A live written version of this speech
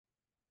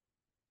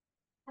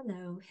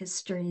Hello,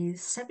 History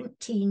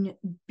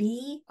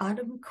 17B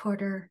Autumn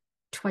Quarter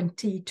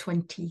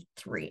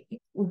 2023.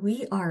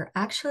 We are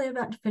actually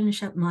about to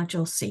finish up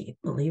Module C,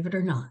 believe it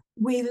or not.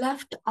 We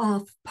left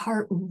off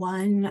part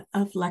 1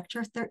 of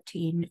Lecture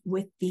 13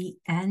 with the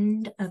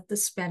end of the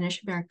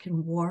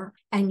Spanish-American War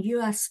and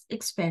U.S.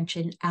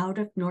 expansion out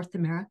of North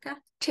America,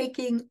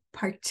 taking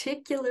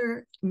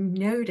particular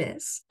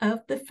notice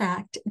of the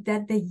fact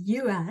that the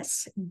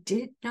U.S.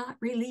 did not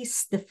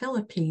release the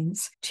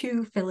Philippines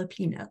to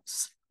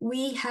Filipinos.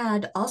 We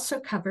had also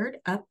covered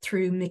up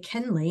through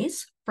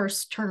McKinley's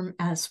first term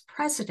as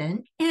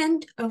president,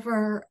 and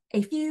over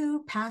a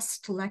few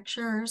past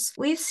lectures,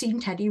 we've seen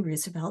Teddy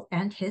Roosevelt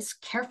and his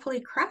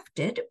carefully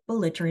crafted,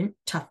 belligerent,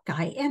 tough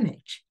guy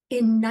image.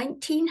 In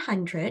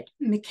 1900,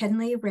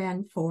 McKinley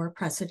ran for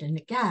president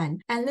again,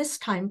 and this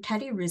time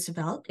Teddy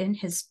Roosevelt, in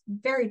his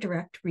very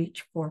direct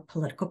reach for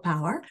political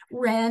power,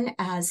 ran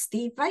as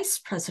the vice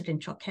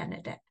presidential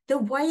candidate. The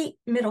white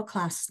middle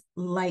class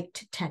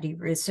liked Teddy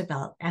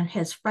Roosevelt and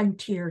his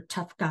frontier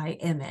tough guy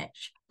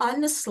image. On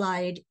the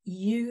slide,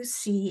 you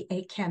see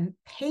a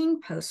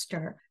campaign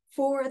poster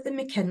for the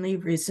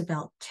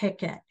McKinley-Roosevelt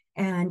ticket.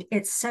 And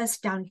it says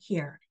down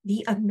here,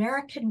 the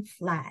American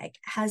flag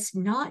has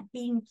not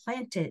been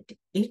planted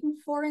in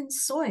foreign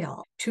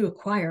soil to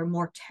acquire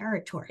more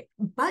territory,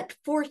 but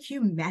for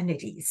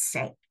humanity's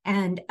sake.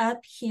 And up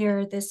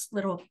here, this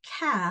little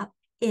cap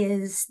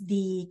is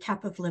the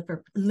cap of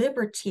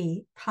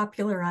liberty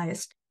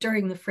popularized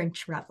during the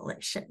French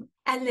Revolution.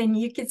 And then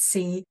you can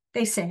see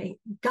they say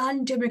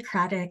gone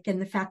democratic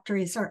and the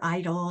factories are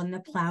idle and the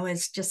plow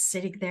is just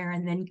sitting there,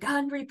 and then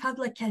gone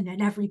republican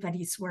and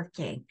everybody's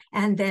working.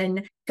 And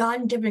then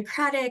gone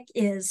democratic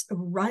is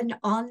run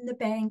on the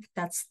bank,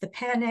 that's the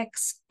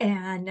panics.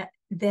 And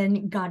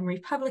then gone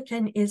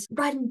republican is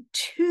run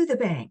to the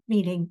bank,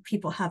 meaning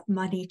people have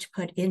money to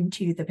put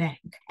into the bank.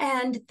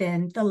 And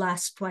then the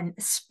last one,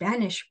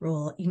 Spanish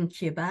rule in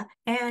Cuba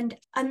and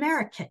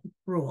American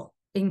rule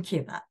in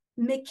Cuba.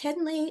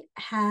 McKinley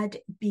had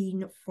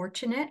been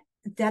fortunate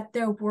that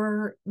there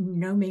were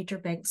no major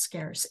bank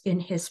scares in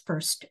his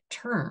first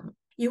term.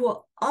 You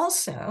will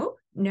also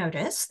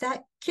notice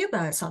that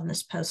Cuba is on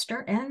this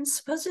poster and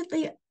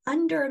supposedly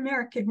under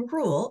American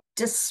rule,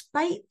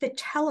 despite the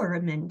Teller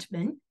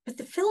Amendment, but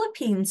the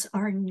Philippines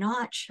are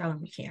not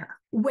shown here.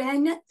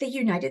 When the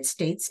United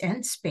States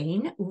and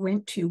Spain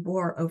went to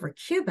war over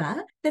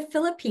Cuba, the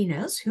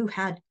Filipinos, who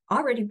had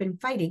already been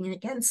fighting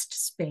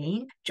against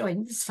Spain,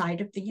 joined the side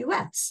of the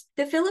U.S.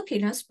 The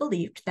Filipinos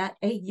believed that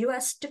a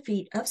U.S.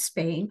 defeat of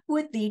Spain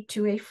would lead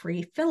to a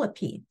free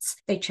Philippines.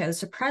 They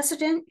chose a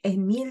president,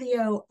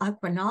 Emilio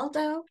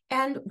Aguinaldo,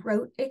 and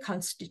wrote a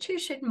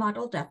constitution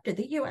modeled after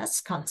the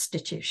U.S.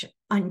 Constitution.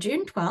 On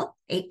June 12,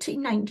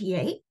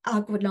 1898,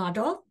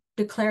 Aguinaldo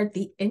declared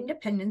the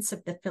independence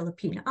of the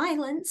Philippine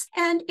Islands,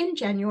 and in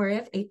January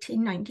of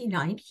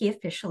 1899, he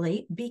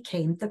officially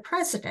became the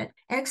president,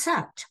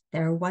 except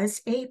there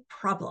was a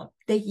problem.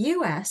 The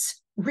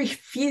U.S.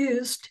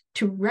 refused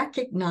to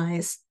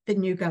recognize the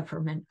new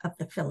government of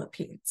the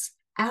Philippines.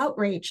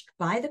 Outraged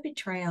by the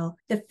betrayal,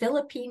 the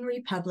Philippine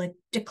Republic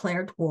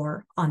declared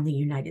war on the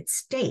United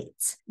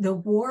States. The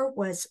war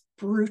was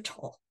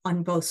brutal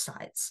on both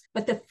sides,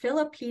 but the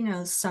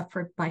Filipinos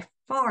suffered by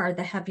far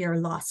the heavier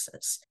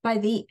losses. By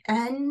the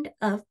end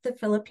of the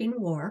Philippine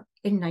War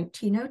in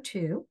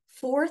 1902,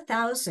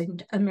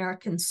 4,000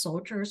 American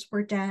soldiers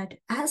were dead,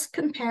 as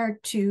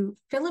compared to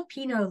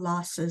Filipino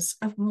losses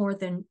of more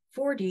than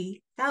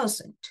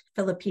 40,000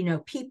 Filipino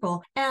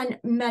people, and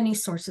many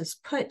sources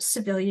put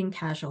civilian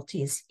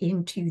casualties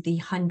into the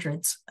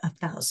hundreds of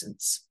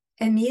thousands.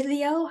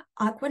 Emilio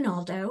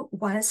Aguinaldo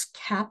was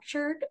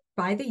captured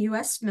by the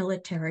U.S.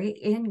 military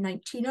in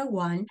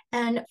 1901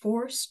 and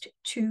forced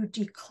to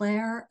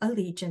declare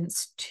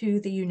allegiance to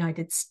the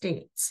United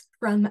States.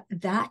 From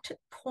that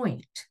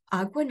point,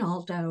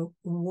 Aguinaldo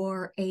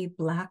wore a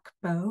black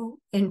bow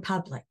in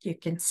public. You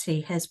can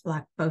see his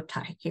black bow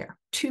tie here,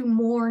 to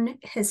mourn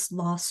his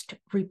lost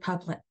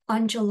republic.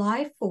 On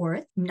July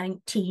 4th,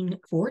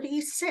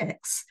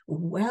 1946,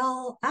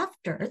 well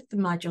after the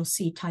Module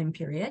C time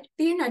period,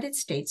 the United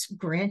States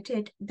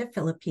granted the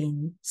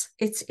Philippines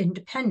its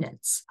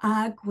independence.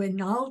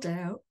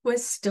 Aguinaldo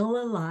was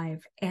still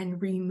alive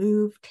and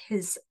removed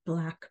his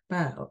black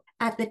bow.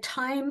 At the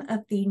time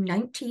of the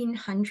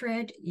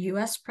 1900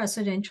 U.S.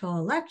 presidential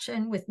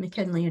election, with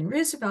McKinley and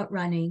Roosevelt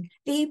running,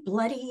 the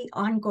bloody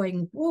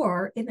ongoing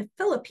war in the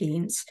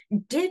Philippines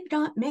did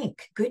not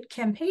make good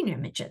campaign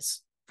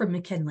images for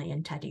McKinley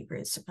and Teddy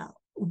Roosevelt.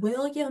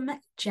 William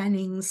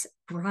Jennings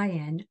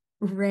Bryan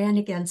ran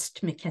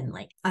against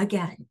McKinley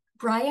again.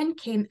 Bryan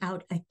came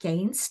out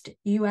against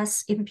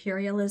U.S.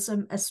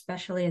 imperialism,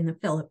 especially in the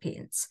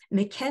Philippines.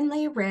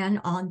 McKinley ran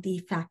on the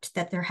fact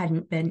that there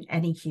hadn't been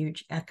any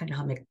huge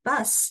economic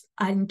busts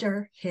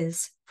under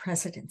his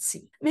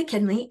presidency.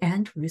 McKinley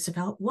and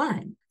Roosevelt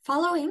won.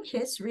 Following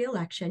his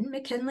re-election,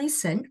 McKinley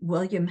sent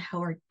William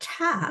Howard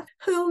Taft,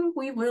 whom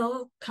we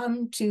will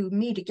come to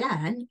meet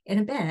again in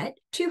a bit,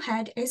 to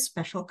head a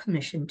special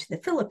commission to the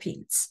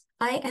Philippines.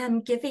 I am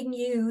giving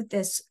you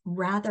this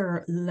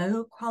rather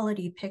low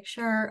quality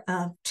picture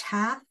of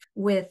Taft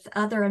with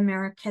other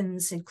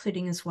Americans,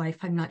 including his wife,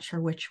 I'm not sure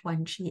which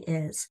one she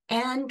is,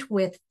 and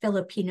with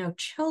Filipino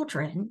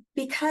children,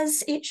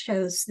 because it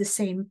shows the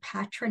same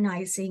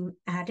patronizing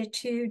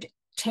attitude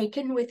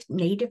taken with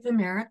Native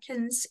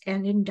Americans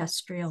and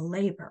industrial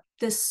labor.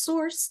 The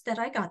source that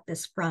I got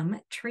this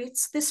from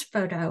treats this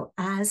photo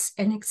as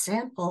an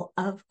example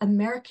of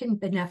American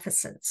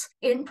beneficence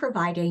in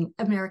providing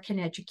American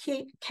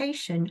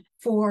education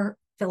for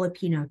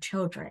Filipino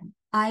children.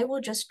 I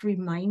will just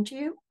remind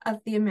you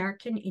of the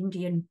American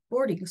Indian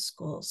boarding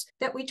schools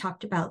that we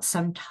talked about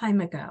some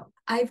time ago.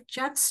 I've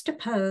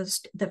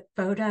juxtaposed the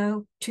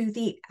photo to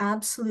the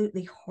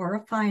absolutely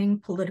horrifying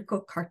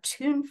political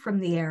cartoon from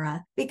the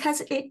era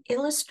because it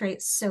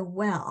illustrates so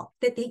well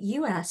that the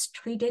U.S.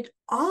 treated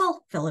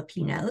all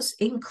Filipinos,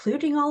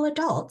 including all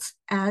adults,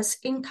 as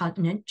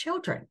incontinent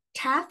children.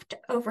 Taft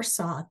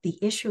oversaw the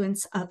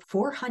issuance of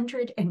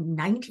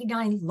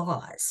 499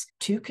 laws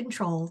to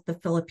control the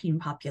Philippine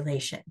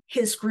population.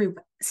 His group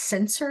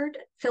censored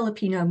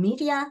Filipino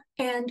media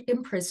and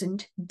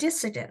imprisoned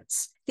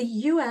dissidents. The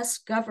U.S.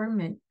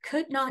 government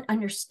could not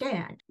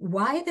understand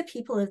why the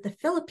people of the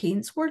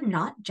Philippines were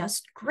not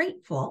just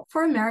grateful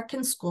for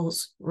American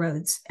schools,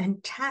 roads,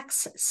 and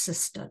tax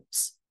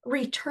systems.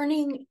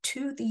 Returning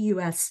to the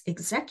U.S.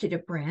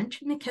 executive branch,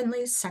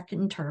 McKinley's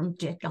second term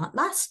did not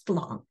last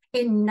long.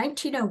 In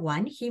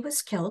 1901, he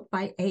was killed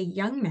by a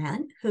young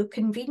man who,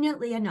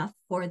 conveniently enough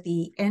for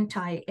the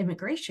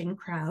anti-immigration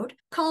crowd,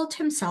 called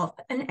himself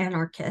an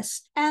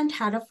anarchist and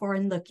had a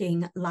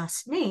foreign-looking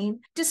last name,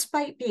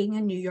 despite being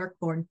a New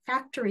York-born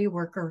factory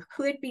worker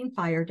who had been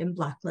fired and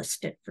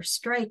blacklisted for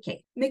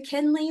striking.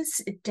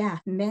 McKinley's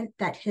death meant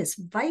that his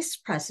vice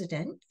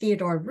president,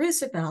 Theodore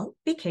Roosevelt,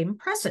 became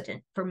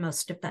president for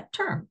most of that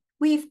term.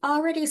 We've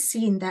already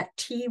seen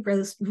that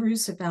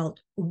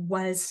Roosevelt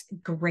was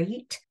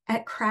great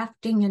at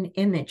crafting an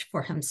image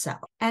for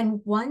himself.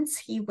 And once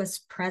he was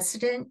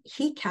president,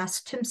 he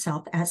cast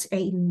himself as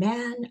a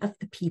man of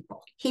the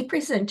people. He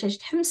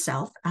presented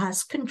himself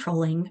as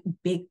controlling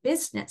big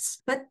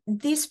business. But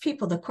these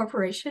people, the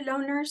corporation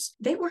owners,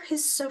 they were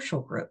his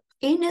social group.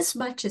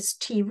 Inasmuch as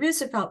T.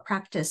 Roosevelt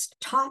practiced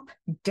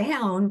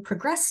top-down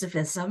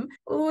progressivism,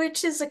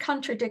 which is a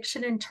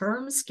contradiction in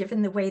terms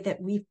given the way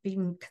that we've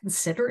been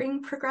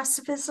considering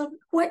progressivism,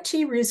 what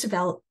T.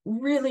 Roosevelt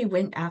really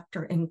went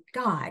after and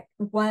got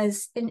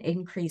was an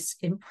increase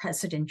in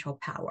presidential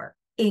power,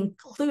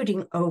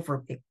 including over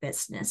big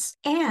business,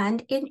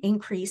 and an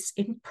increase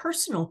in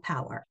personal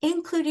power,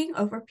 including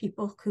over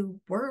people who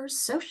were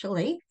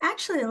socially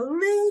actually a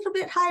little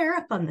bit higher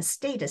up on the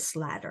status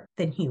ladder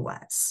than he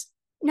was.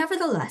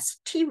 Nevertheless,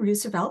 T.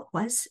 Roosevelt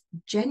was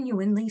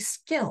genuinely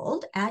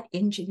skilled at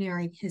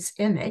engineering his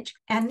image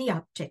and the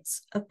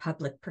optics of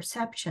public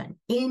perception.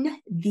 In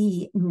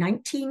the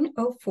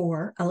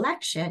 1904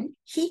 election,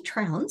 he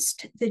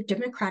trounced the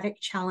Democratic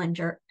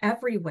challenger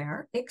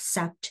everywhere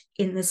except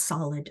in the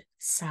solid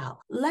South.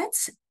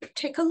 Let's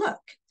take a look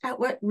at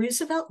what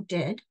Roosevelt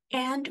did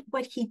and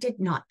what he did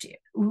not do.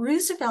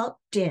 Roosevelt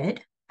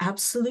did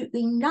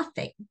absolutely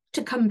nothing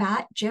to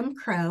combat Jim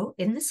Crow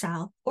in the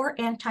South or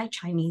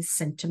anti-Chinese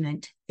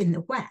sentiment in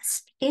the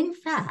West. In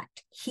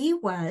fact, he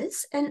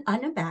was an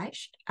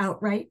unabashed,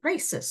 outright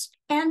racist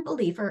and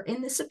believer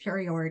in the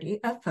superiority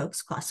of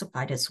folks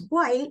classified as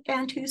white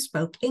and who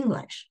spoke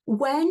English.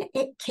 When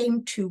it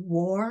came to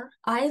war,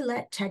 I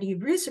let Teddy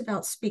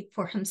Roosevelt speak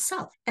for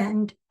himself,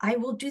 and I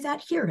will do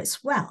that here as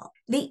well.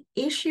 The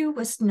issue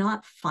was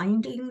not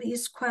finding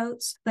these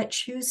quotes, but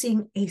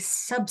choosing a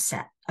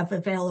subset of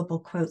available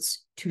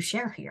quotes to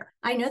share here.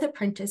 I know the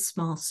print is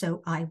small,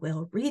 so I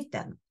will read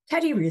them.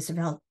 Teddy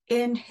Roosevelt,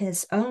 in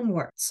his own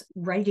words,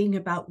 writing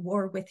about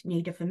war with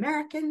Native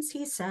Americans,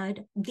 he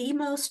said, "The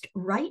most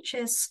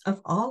righteous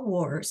of all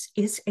wars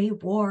is a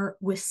war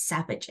with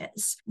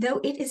savages, though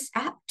it is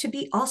apt to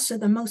be also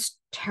the most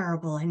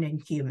terrible and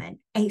inhuman.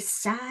 A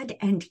sad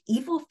and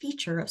evil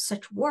feature of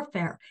such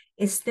warfare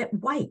is that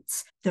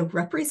whites, the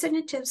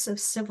representatives of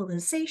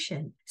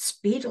civilization,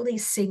 speedily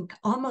sink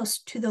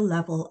almost to the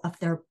level of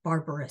their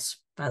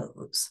barbarous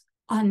foes."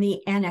 On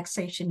the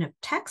annexation of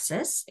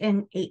Texas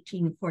in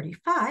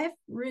 1845,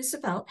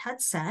 Roosevelt had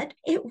said,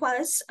 "It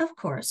was, of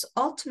course,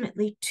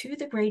 ultimately to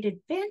the great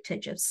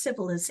advantage of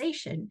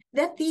civilization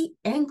that the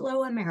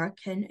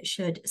Anglo-American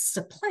should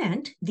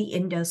supplant the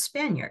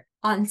Indo-Spaniard."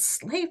 On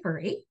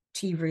slavery,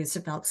 T.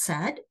 Roosevelt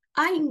said,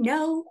 "I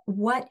know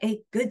what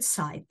a good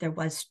side there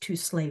was to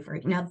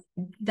slavery." Now,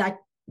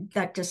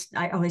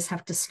 I always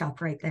have to stop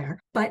right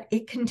there, but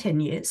it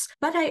continues.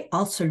 "But I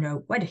also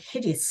know what a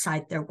hideous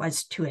side there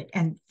was to it,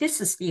 and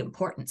this is the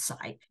important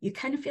side." You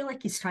kind of feel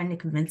like he's trying to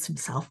convince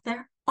himself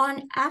there.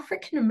 On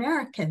African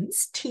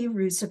Americans, T.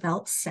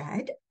 Roosevelt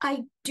said,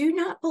 "I do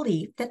not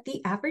believe that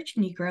the average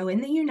Negro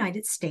in the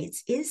United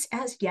States is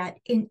as yet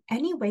in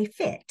any way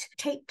fit to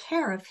take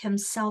care of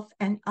himself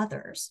and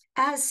others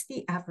as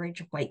the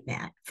average white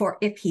man. For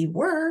if he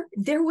were,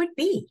 there would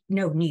be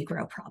no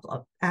Negro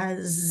problem,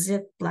 as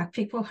if Black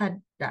people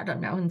had I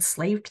don't know,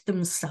 enslaved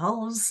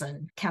themselves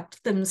and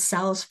kept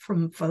themselves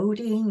from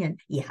voting. And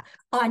yeah,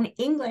 on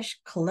English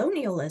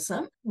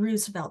colonialism,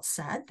 Roosevelt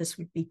said, this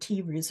would be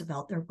T.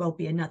 Roosevelt, there will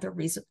be another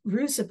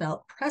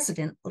Roosevelt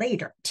president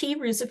later. T.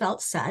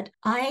 Roosevelt said,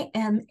 I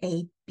am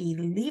a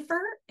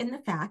believer in the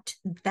fact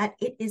that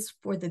it is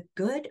for the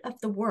good of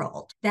the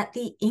world that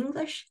the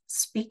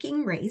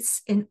English-speaking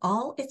race in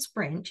all its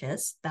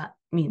branches, that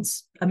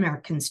means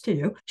Americans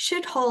too,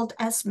 should hold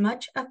as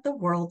much of the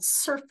world's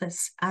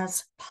surface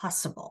as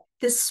possible.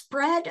 The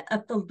spread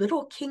of the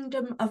little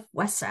kingdom of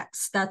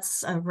Wessex,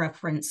 that's a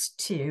reference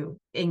to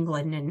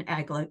England and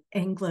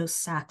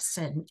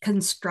Anglo-Saxon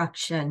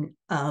construction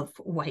of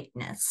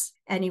whiteness.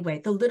 Anyway,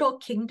 the little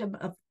kingdom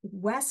of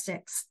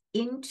Wessex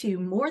into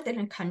more than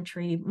a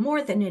country,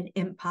 more than an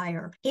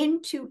empire,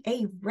 into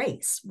a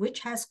race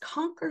which has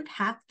conquered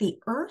half the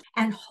earth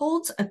and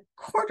holds a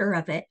quarter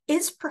of it,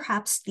 is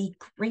perhaps the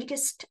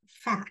greatest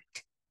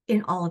fact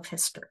in all of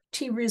history.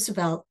 T.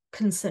 Roosevelt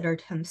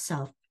considered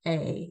himself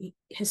a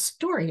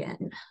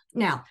historian.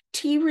 Now,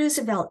 T.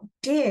 Roosevelt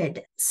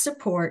did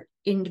support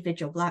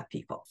individual Black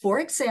people.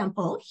 For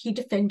example, he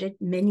defended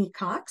Minnie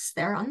Cox,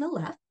 there on the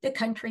left, the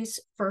country's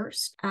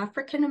first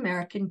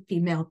African-American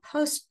female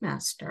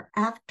postmaster,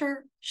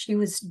 after she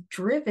was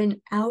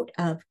driven out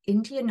of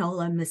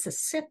Indianola,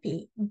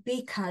 Mississippi,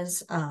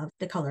 because of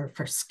the color of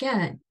her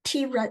skin.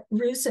 T.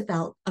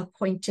 Roosevelt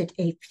appointed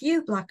a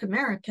few Black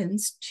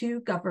Americans to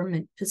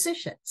government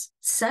positions,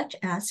 such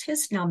as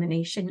his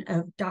nomination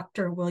of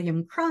Dr.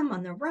 William Crum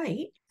on the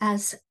right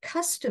as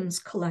customs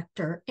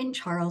collector in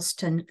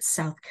Charleston,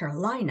 South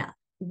Carolina,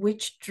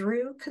 which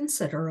drew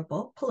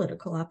considerable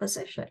political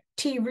opposition.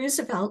 T.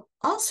 Roosevelt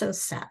also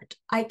said,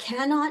 I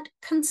cannot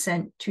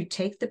consent to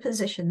take the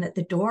position that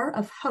the door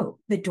of hope,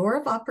 the door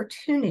of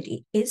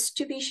opportunity, is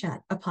to be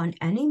shut upon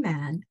any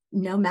man,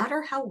 no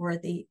matter how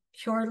worthy,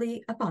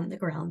 purely upon the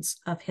grounds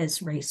of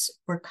his race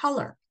or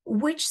color.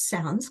 Which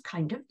sounds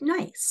kind of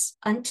nice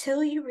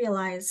until you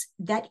realize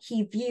that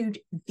he viewed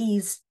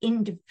these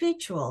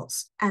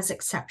individuals as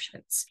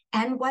exceptions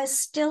and was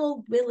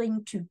still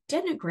willing to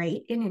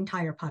denigrate an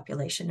entire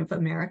population of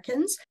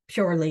Americans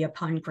purely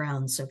upon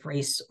grounds of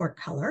race or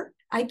color.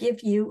 I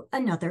give you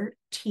another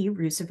T.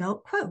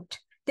 Roosevelt quote.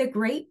 The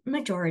great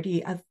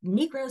majority of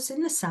Negroes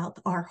in the South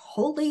are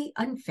wholly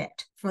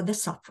unfit for the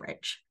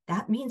suffrage.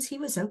 That means he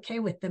was okay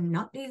with them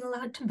not being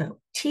allowed to vote.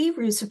 T.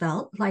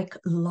 Roosevelt, like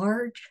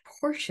large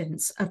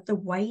portions of the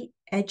white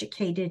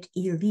educated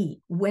elite,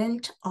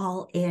 went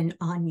all in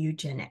on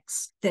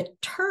eugenics. The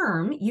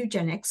term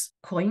eugenics,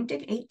 coined in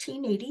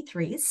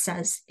 1883,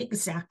 says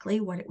exactly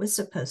what it was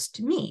supposed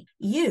to mean.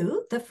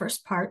 Eu, the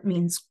first part,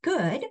 means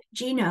good.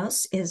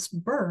 Genos is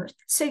birth.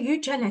 So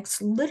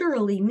eugenics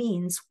literally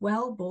means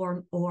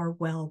well-born or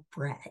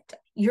well-bred.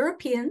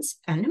 Europeans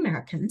and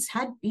Americans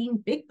had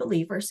been big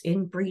believers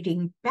in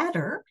breeding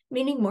better,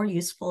 meaning more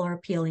useful or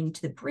appealing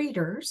to the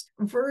breeders,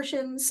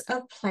 versions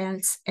of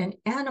plants and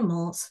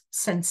animals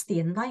since the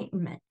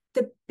Enlightenment.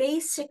 The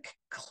basic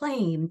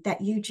claim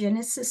that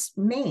eugenicists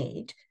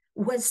made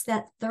was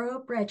that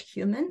thoroughbred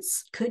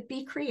humans could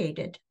be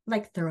created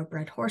like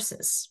thoroughbred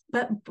horses.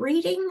 But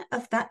breeding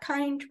of that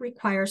kind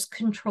requires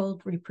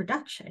controlled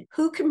reproduction.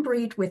 Who can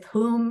breed with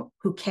whom,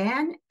 who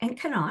can and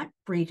cannot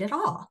breed at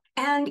all?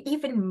 And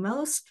even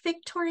most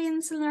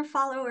Victorians and their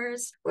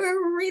followers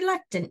were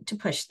reluctant to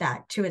push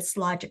that to its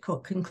logical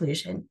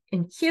conclusion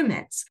in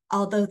humans,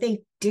 although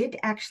they did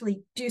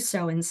actually do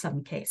so in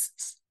some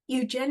cases.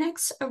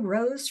 Eugenics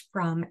arose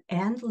from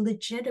and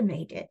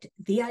legitimated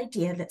the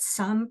idea that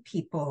some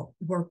people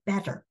were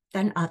better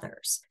than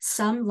others.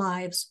 Some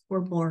lives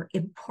were more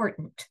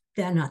important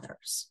than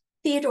others.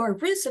 Theodore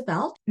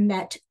Roosevelt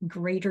met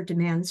greater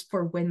demands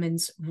for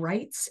women's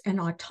rights and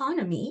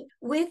autonomy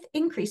with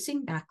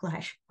increasing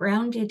backlash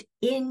grounded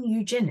in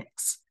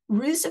eugenics.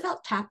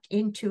 Roosevelt tapped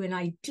into an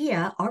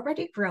idea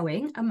already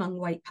growing among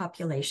white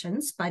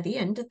populations by the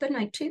end of the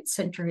 19th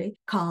century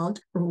called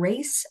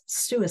race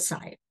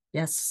suicide.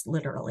 Yes,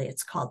 literally,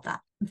 it's called that.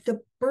 The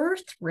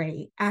birth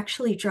rate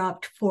actually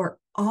dropped for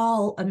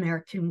all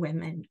American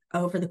women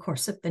over the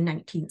course of the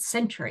 19th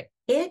century.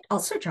 It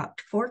also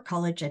dropped for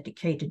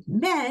college-educated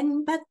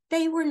men, but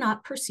they were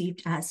not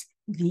perceived as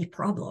the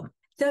problem.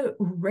 The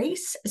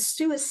race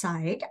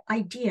suicide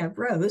idea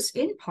rose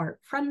in part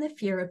from the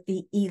fear of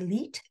the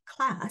elite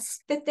class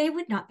that they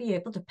would not be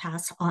able to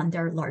pass on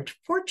their large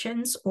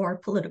fortunes or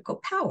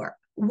political power.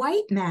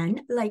 White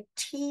men like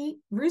T.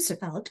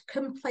 Roosevelt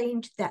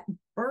complained that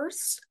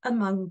births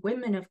among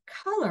women of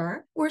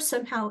color were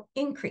somehow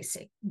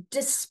increasing,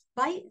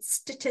 despite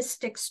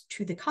statistics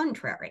to the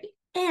contrary.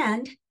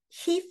 And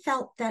he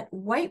felt that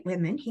white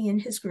women, he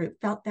and his group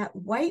felt that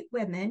white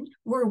women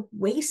were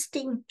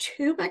wasting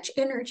too much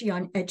energy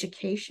on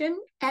education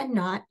and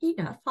not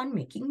enough on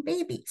making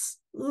babies.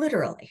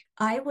 Literally,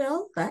 I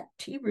will let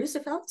T.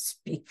 Roosevelt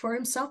speak for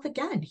himself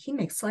again. He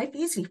makes life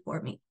easy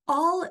for me.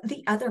 All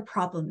the other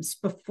problems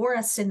before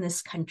us in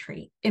this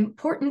country,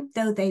 important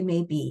though they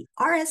may be,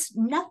 are as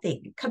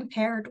nothing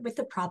compared with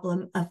the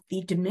problem of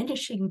the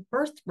diminishing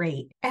birth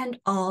rate and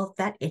all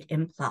that it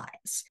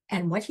implies.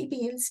 And what he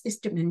means is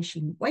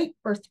diminishing white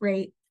birth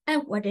rate,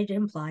 and what it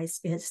implies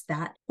is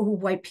that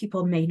white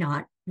people may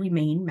not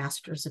remain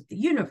masters of the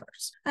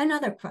universe.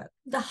 Another quote,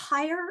 the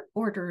higher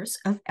orders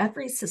of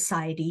every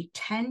society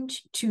tend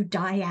to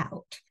die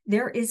out.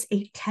 There is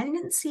a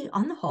tendency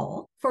on the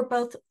whole for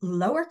both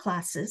lower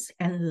classes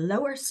and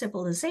lower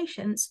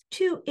civilizations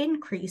to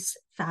increase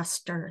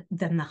faster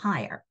than the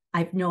higher. I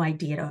have no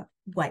idea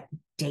what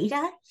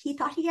data he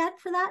thought he had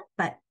for that,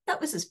 but that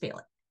was his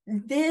feeling.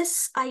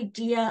 This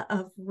idea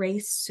of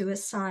race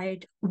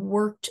suicide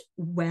worked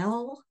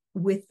well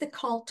with the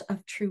cult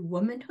of true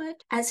womanhood,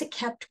 as it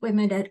kept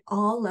women at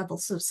all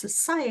levels of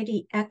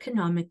society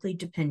economically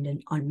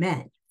dependent on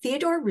men.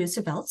 Theodore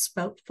Roosevelt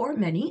spoke for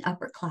many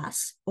upper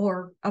class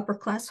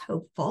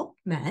hopeful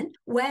men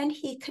when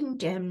he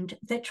condemned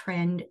the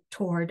trend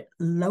toward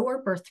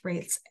lower birth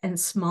rates and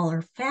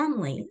smaller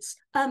families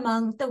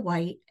among the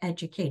white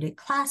educated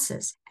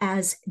classes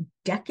as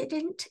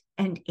decadent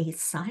and a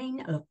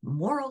sign of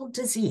moral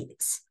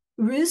disease.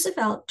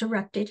 Roosevelt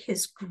directed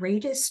his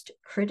greatest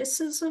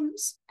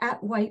criticisms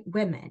at white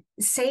women,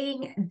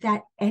 saying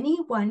that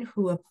anyone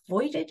who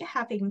avoided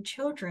having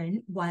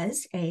children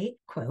was a,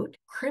 quote,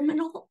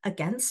 criminal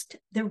against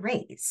the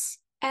race,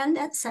 and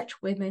that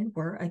such women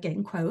were,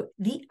 again, quote,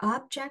 the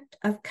object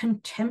of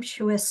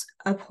contemptuous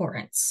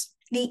abhorrence.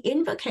 The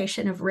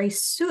invocation of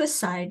race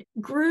suicide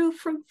grew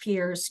from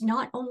fears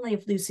not only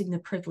of losing the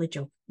privilege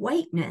of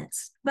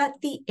whiteness, but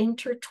the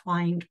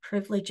intertwined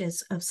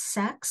privileges of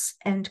sex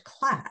and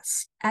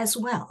class as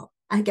well.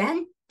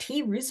 Again,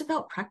 T.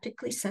 Roosevelt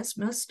practically says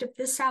most of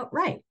this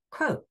outright.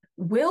 Quote,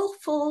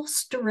 willful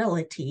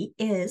sterility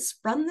is,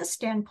 from the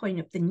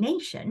standpoint of the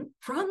nation,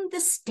 from the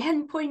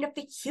standpoint of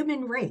the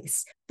human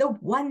race, the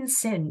one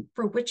sin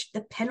for which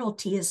the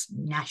penalty is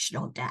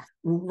national death,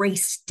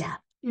 race death.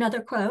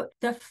 Another quote,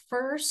 the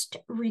first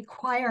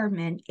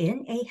requirement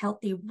in a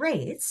healthy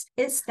race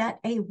is that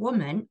a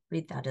woman,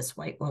 read that as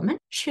white woman,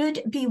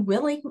 should be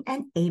willing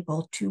and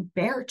able to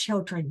bear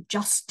children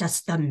just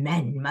as the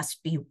men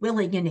must be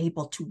willing and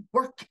able to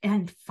work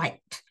and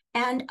fight.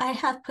 And I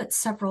have put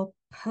several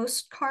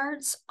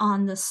postcards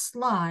on the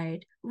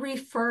slide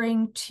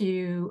referring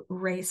to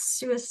race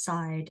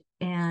suicide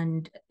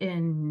and,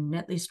 in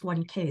at least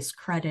one case,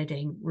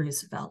 crediting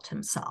Roosevelt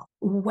himself.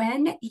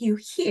 When you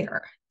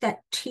hear that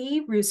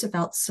T.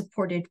 Roosevelt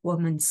supported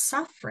women's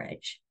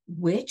suffrage,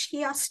 which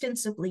he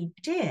ostensibly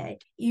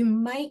did, you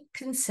might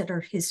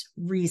consider his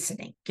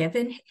reasoning,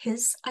 given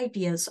his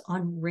ideas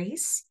on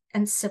race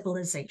and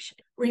civilization.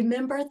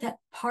 Remember that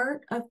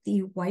part of the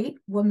white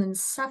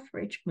women's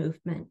suffrage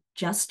movement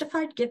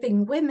justified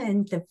giving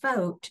women the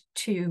vote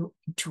to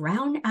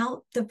drown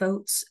out the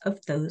votes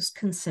of those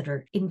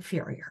considered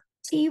inferior.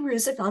 T.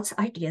 Roosevelt's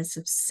ideas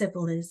of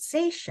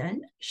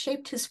civilization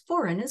shaped his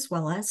foreign as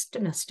well as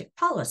domestic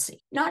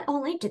policy. Not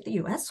only did the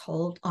U.S.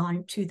 hold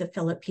on to the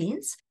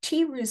Philippines,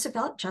 T.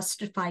 Roosevelt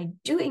justified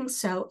doing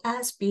so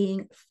as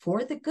being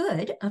for the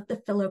good of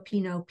the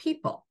Filipino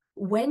people.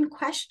 When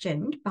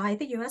questioned by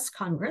the U.S.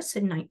 Congress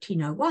in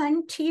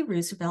 1901, T.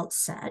 Roosevelt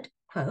said,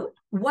 quote,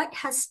 what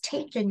has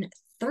taken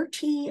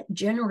 30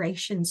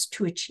 generations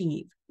to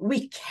achieve,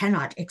 we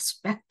cannot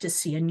expect to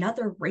see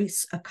another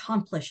race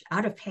accomplish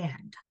out of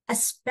hand,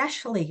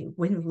 especially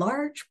when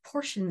large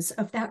portions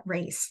of that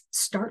race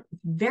start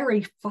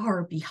very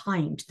far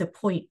behind the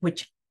point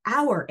which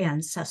our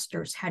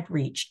ancestors had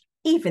reached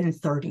even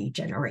 30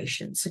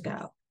 generations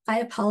ago. I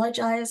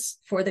apologize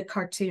for the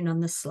cartoon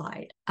on the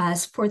slide.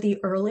 As for the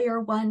earlier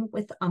one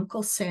with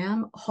Uncle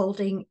Sam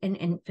holding an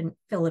infant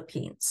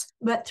Philippines.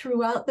 But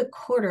throughout the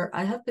quarter,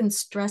 I have been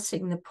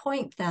stressing the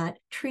point that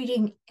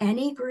treating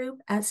any group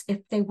as if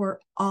they were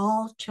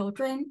all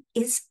children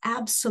is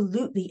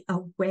absolutely a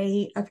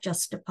way of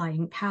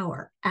justifying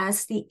power,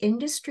 as the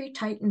industry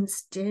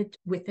titans did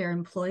with their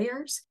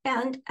employers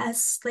and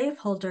as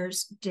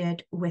slaveholders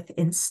did with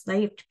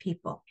enslaved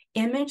people.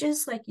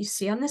 Images like you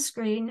see on the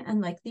screen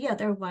and like the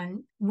other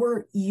one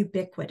were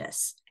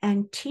ubiquitous,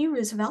 and T.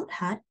 Roosevelt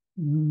had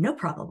no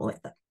problem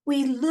with them.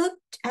 We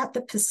looked at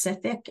the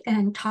Pacific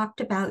and talked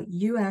about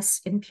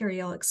U.S.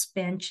 imperial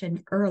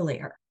expansion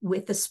earlier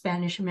with the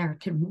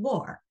Spanish-American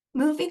War.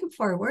 Moving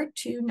forward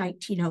to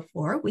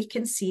 1904, we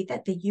can see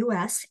that the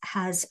U.S.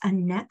 has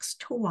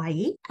annexed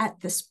Hawaii at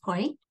this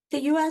point.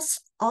 The U.S.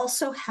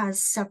 also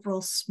has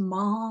several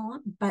small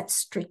but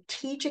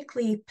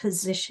strategically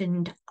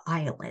positioned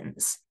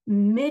islands,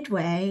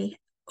 Midway,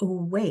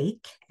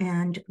 Wake,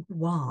 and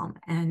Guam.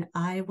 And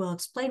I will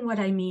explain what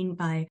I mean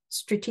by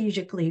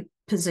strategically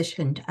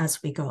positioned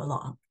as we go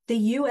along. The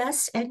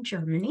U.S. and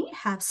Germany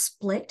have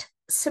split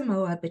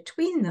Samoa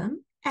between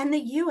them, and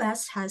the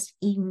U.S. has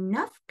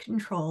enough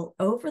control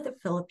over the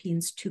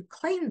Philippines to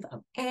claim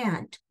them,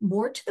 and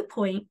more to the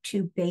point,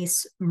 to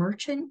base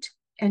merchant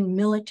and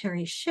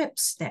military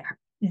ships there.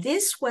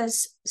 This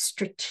was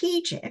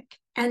strategic,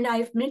 and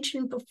I've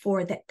mentioned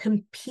before that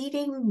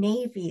competing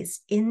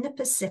navies in the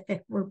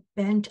Pacific were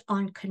bent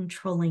on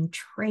controlling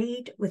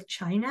trade with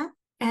China,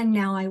 and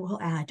now I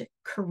will add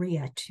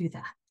Korea to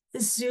that.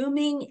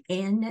 Zooming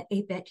in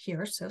a bit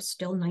here, so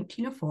still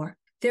 1904,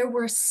 there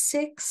were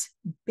 6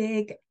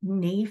 big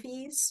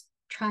navies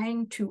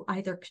trying to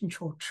either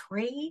control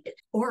trade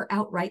or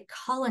outright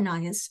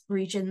colonize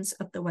regions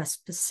of the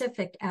West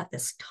Pacific at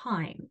this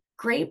time.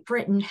 Great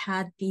Britain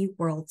had the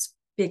world's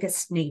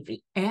biggest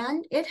navy,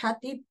 and it had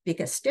the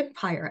biggest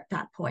empire at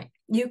that point.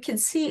 You can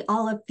see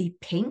all of the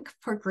pink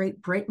for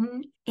Great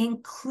Britain,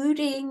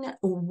 including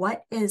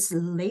what is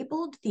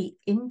labeled the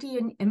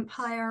Indian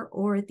Empire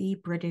or the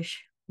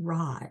British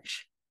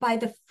Raj. By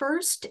the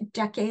first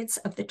decades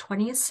of the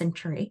 20th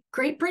century,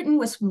 Great Britain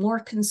was more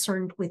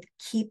concerned with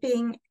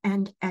keeping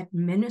and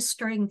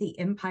administering the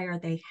empire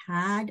they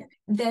had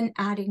than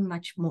adding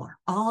much more,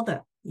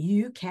 although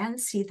you can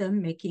see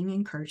them making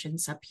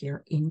incursions up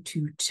here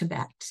into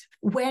Tibet.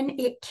 When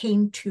it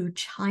came to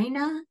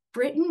China,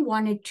 Britain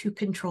wanted to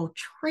control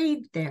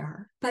trade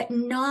there, but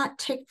not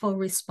take full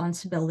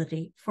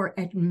responsibility for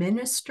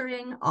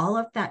administering all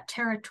of that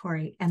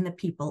territory and the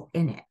people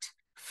in it.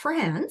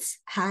 France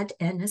had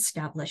an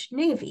established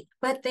navy,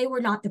 but they were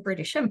not the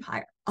British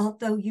Empire.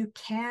 Although you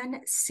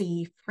can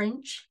see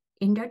French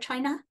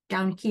Indochina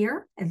down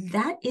here,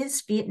 that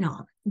is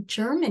Vietnam.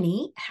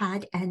 Germany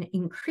had an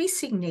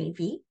increasing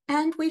navy,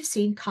 and we've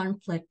seen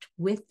conflict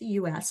with the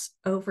US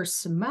over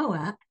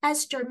Samoa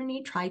as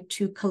Germany tried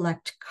to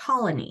collect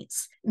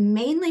colonies,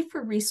 mainly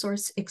for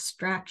resource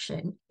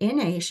extraction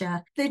in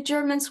Asia. The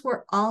Germans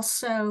were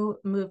also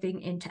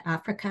moving into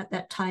Africa at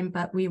that time,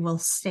 but we will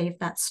save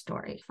that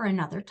story for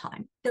another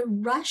time. The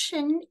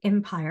Russian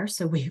Empire,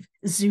 so we've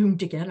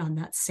zoomed again on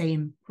that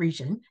same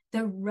region,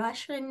 the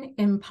Russian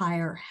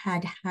Empire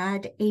had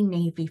had a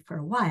navy for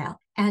a while.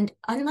 And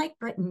unlike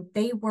Britain,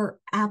 they were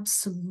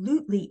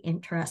absolutely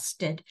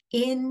interested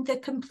in the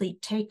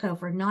complete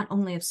takeover, not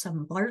only of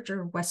some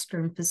larger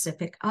Western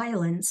Pacific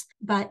islands,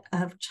 but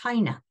of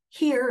China.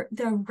 Here,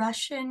 the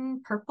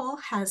Russian purple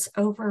has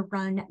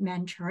overrun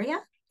Manchuria,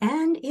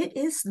 and it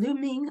is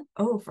looming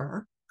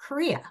over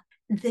Korea.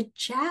 The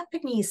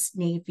Japanese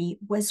Navy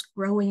was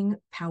growing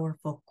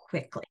powerful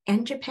quickly,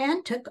 and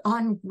Japan took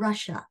on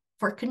Russia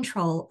for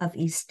control of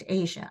East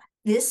Asia.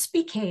 This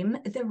became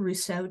the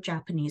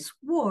Russo-Japanese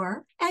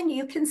War, and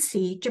you can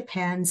see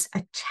Japan's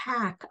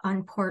attack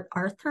on Port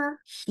Arthur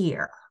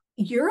here.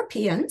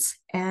 Europeans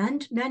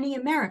and many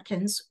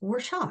Americans were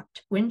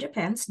shocked when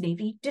Japan's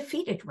navy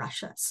defeated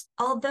Russia's.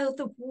 Although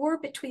the war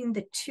between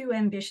the two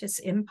ambitious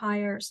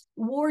empires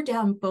wore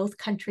down both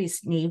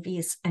countries'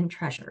 navies and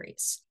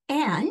treasuries.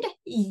 And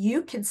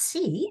you can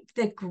see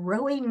the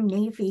growing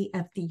navy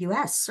of the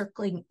US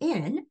circling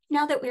in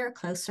now that we are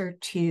closer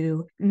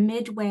to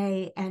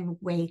Midway and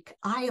Wake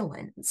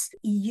Islands.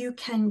 You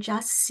can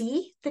just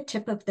see the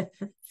tip of the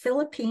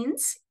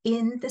Philippines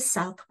in the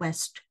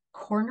southwest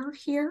corner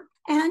here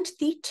and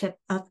the tip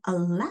of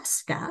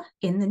Alaska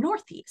in the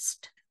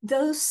northeast.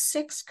 Those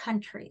 6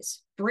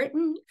 countries,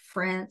 Britain,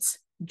 France,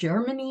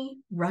 Germany,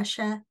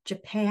 Russia,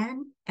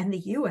 Japan, and the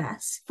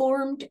US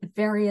formed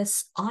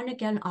various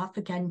on-again,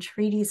 off-again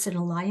treaties and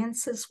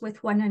alliances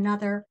with one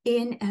another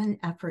in an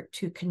effort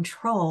to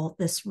control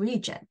this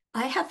region.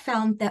 I have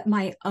found that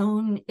my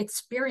own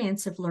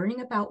experience of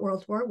learning about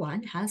World War I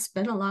has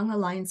been along the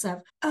lines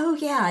of, oh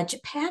yeah,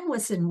 Japan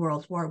was in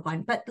World War I,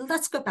 but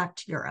let's go back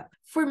to Europe.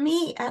 For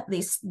me, at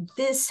least,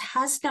 this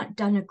has not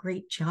done a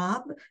great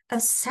job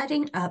of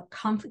setting up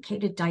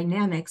complicated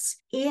dynamics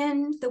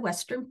in the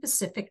Western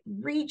Pacific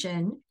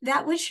region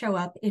that would show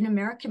up in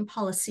American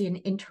policy and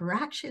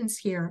interactions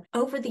here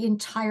over the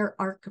entire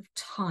arc of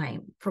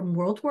time, from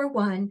World War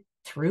I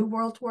through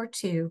World War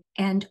II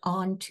and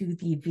on to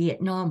the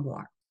Vietnam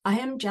War. I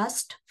am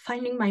just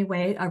finding my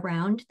way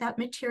around that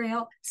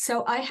material.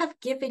 So I have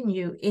given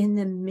you in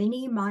the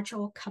mini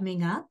module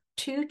coming up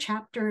 2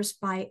 chapters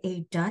by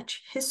a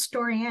Dutch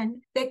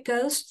historian that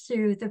goes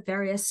through the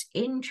various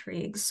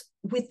intrigues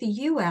with the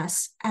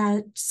US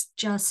as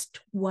just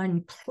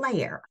one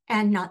player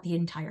and not the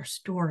entire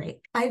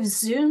story. I've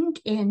zoomed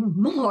in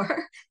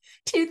more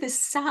to the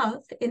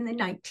south in the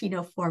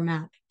 1904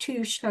 map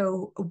to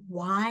show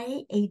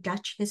why a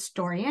Dutch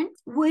historian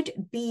would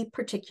be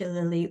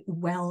particularly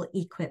well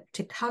equipped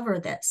to cover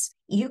this.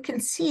 You can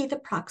see the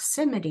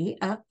proximity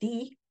of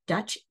the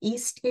Dutch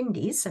East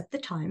Indies at the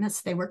time,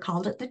 as they were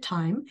called at the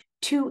time,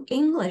 to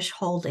English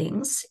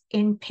holdings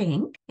in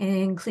pink,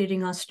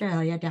 including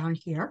Australia down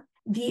here,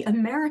 the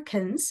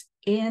Americans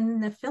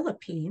in the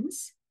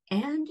Philippines,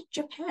 and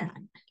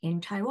Japan in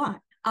Taiwan.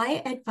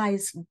 I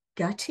advise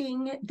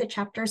gutting the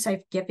chapters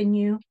I've given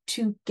you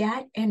to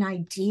get an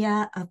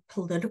idea of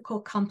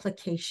political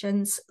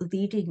complications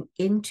leading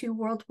into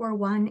World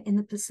War I in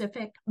the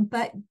Pacific,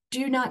 but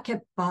do not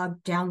get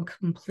bogged down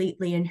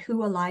completely in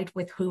who allied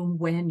with whom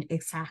when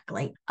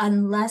exactly,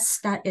 unless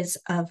that is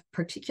of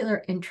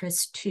particular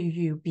interest to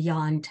you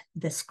beyond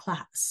this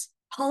class.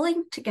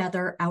 Pulling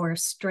together our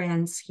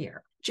strands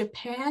here.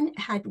 Japan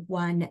had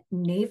won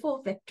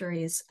naval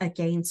victories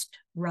against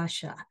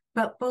Russia,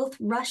 but both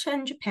Russia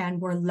and Japan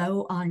were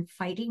low on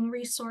fighting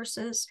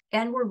resources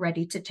and were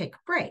ready to take a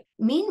break.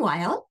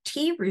 Meanwhile,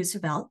 T.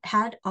 Roosevelt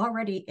had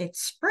already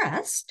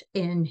expressed,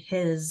 in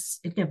his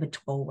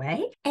inimitable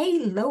way,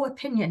 a low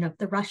opinion of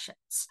the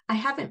Russians. I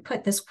haven't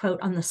put this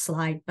quote on the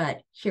slide,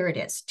 but here it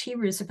is. T.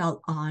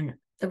 Roosevelt on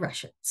the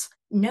Russians.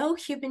 No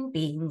human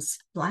beings,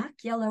 black,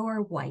 yellow,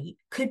 or white,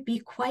 could be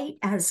quite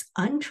as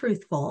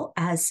untruthful,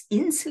 as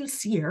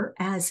insincere,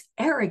 as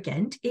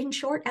arrogant, in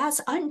short, as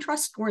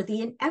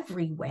untrustworthy in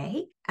every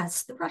way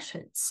as the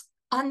Russians.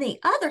 On the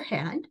other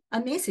hand,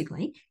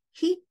 amazingly,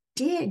 he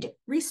did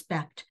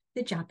respect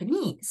the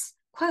Japanese.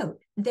 Quote,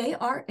 they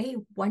are a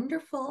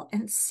wonderful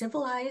and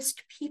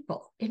civilized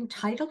people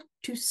entitled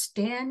to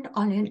stand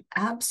on an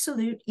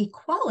absolute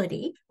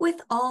equality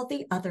with all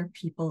the other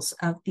peoples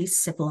of the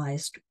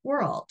civilized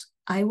world.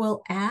 I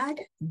will add,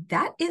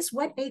 that is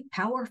what a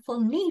powerful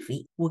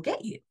navy will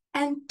get you.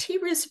 And T.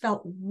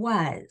 Roosevelt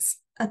was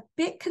a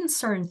bit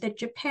concerned that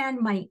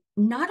Japan might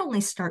not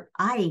only start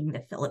eyeing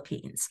the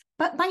Philippines,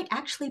 but might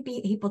actually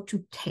be able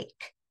to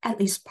take at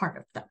least part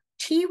of them.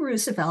 T.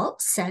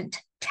 Roosevelt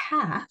sent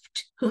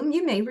Taft, whom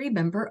you may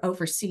remember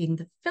overseeing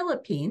the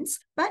Philippines,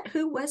 but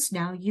who was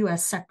now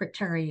U.S.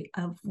 Secretary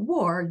of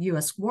War,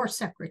 U.S. War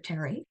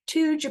Secretary,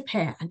 to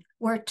Japan,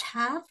 where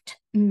Taft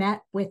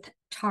met with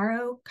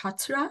Taro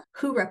Katsura,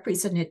 who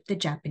represented the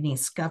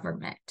Japanese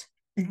government.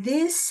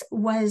 This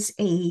was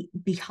a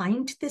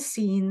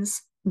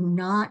behind-the-scenes,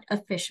 not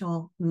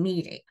official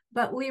meeting,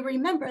 but we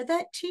remember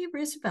that T.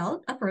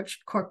 Roosevelt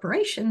approached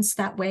corporations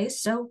that way,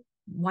 so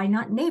why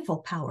not naval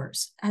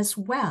powers as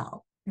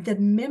well? The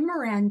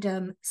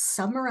memorandum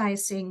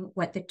summarizing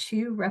what the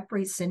two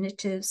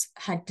representatives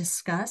had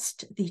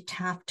discussed, the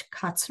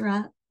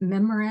Taft-Katsura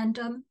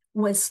memorandum,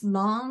 was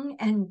long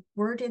and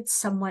worded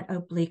somewhat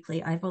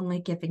obliquely. I've only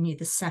given you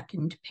the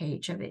second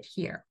page of it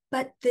here.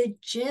 But the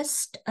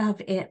gist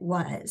of it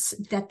was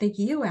that the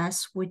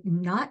U.S. would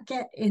not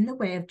get in the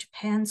way of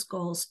Japan's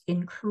goals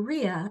in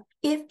Korea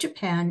if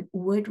Japan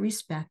would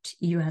respect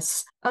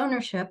U.S.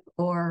 ownership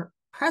or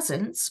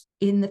presence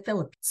in the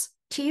Philippines.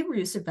 T.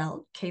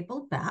 Roosevelt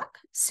cabled back,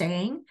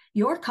 saying,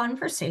 your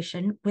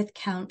conversation with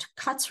Count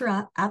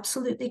Katsura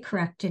absolutely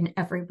correct in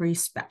every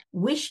respect.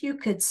 Wish you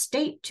could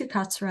state to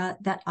Katsura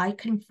that I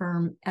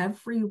confirm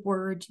every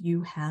word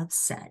you have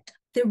said.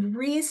 The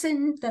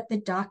reason that the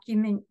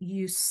document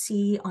you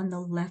see on the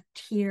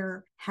left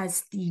here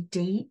has the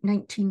date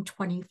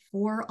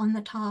 1924 on the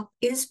top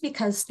is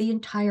because the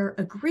entire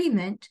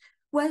agreement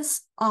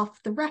was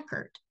off the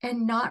record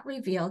and not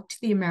revealed to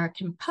the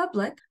American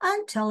public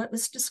until it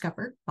was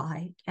discovered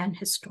by an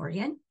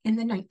historian in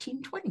the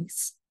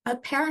 1920s.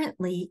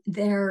 Apparently,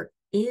 there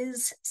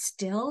is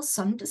still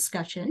some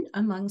discussion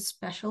among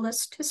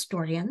specialist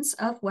historians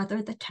of whether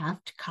the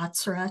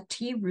Taft-Katsura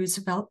T.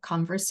 Roosevelt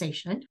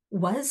conversation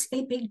was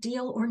a big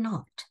deal or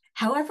not.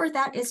 However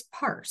that is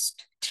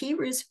parsed, T.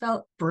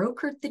 Roosevelt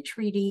brokered the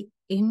treaty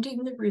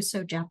ending the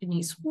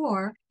Russo-Japanese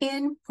War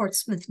in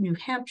Portsmouth, New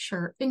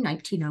Hampshire in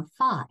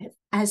 1905.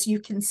 As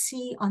you can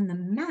see on the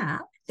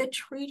map, the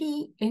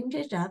treaty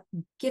ended up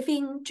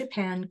giving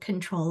Japan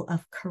control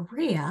of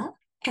Korea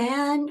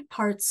and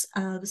parts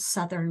of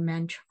southern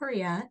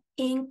Manchuria,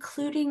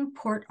 including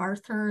Port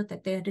Arthur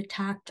that they had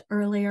attacked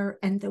earlier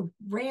and the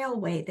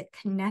railway that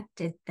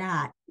connected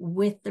that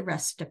with the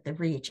rest of the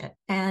region.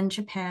 And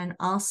Japan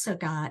also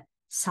got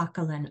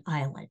Sakhalin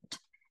Island.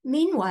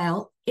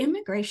 Meanwhile,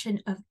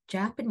 immigration of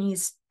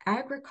Japanese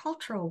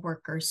agricultural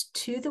workers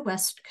to the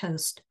west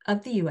coast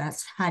of the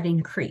U.S. had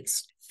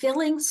increased,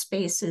 filling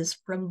spaces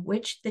from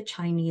which the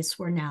Chinese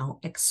were now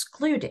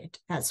excluded,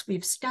 as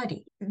we've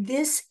studied.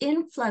 This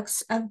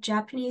influx of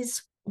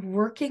Japanese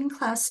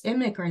working-class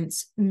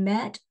immigrants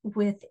met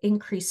with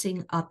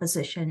increasing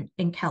opposition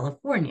in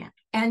California,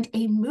 and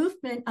a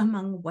movement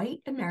among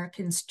white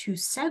Americans to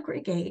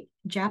segregate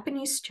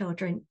Japanese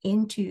children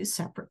into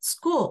separate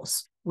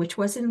schools, which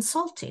was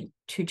insulting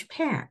to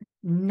Japan,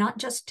 not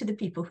just to the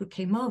people who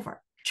came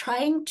over.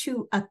 Trying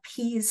to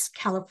appease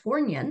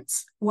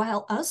Californians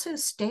while also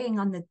staying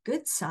on the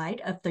good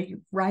side of the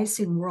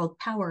rising world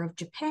power of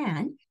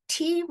Japan,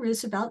 T.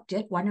 Roosevelt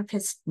did one of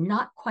his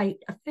not quite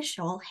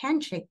official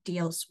handshake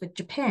deals with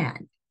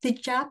Japan. The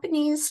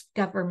Japanese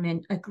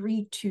government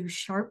agreed to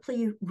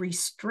sharply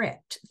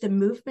restrict the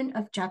movement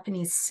of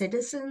Japanese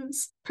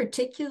citizens,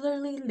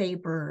 particularly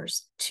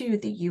laborers, to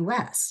the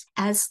U.S.,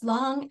 as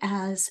long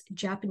as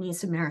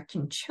Japanese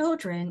American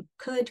children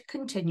could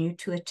continue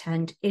to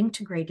attend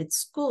integrated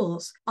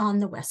schools on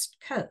the West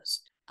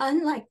Coast.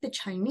 Unlike the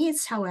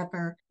Chinese,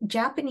 however,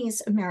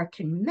 Japanese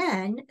American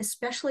men,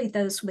 especially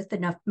those with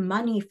enough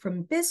money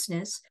from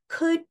business,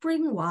 could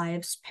bring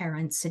wives,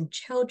 parents, and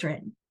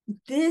children.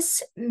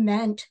 This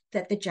meant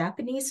that the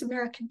Japanese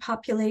American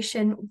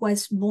population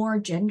was more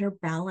gender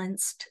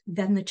balanced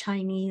than the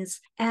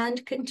Chinese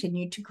and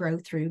continued to grow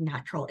through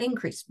natural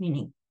increase,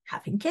 meaning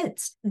having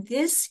kids.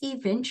 This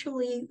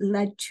eventually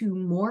led to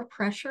more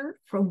pressure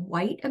from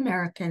white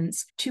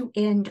Americans to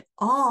end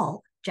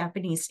all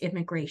Japanese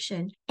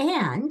immigration,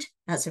 and,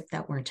 as if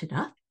that weren't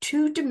enough,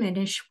 to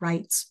diminish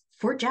rights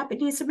for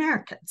Japanese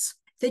Americans.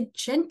 The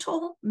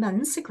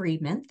Gentleman's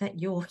Agreement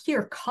that you'll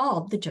hear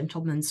called the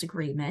Gentleman's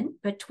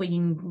Agreement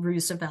between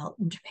Roosevelt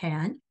and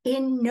Japan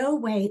in no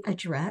way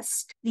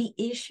addressed the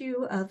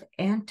issue of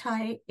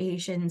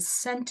anti-Asian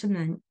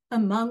sentiment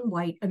among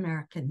white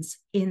Americans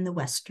in the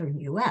Western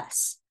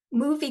U.S.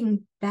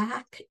 Moving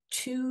back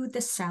to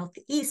the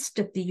southeast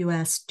of the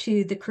U.S.,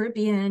 to the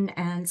Caribbean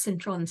and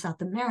Central and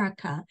South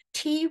America,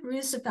 T.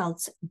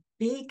 Roosevelt's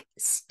big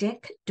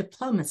stick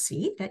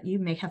diplomacy that you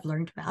may have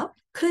learned about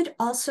could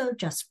also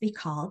just be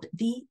called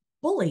the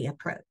bully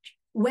approach.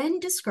 When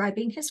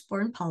describing his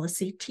foreign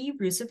policy, T.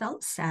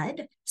 Roosevelt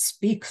said,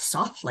 "Speak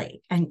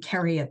softly and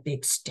carry a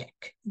big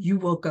stick. You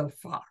will go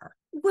far."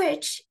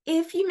 Which,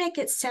 if you make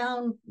it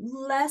sound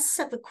less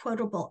of a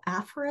quotable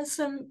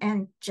aphorism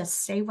and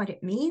just say what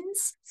it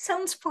means,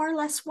 sounds far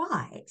less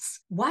wise.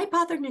 Why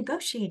bother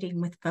negotiating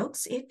with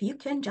folks if you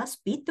can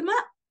just beat them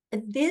up?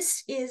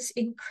 This is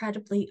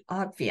incredibly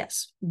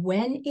obvious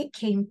when it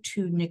came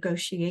to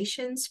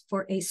negotiations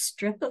for a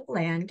strip of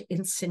land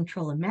in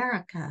Central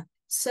America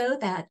so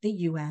that the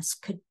U.S.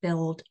 could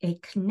build a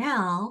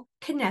canal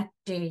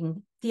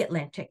connecting the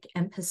Atlantic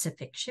and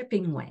Pacific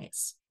shipping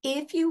ways.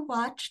 If you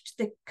watched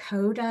the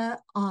coda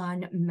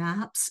on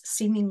maps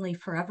seemingly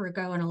forever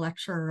ago in a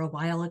lecture a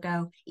while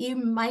ago, you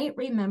might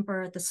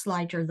remember the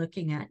slide you're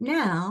looking at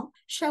now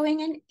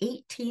showing an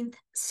 18th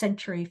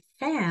century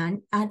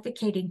fan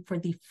advocating for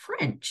the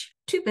French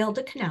to build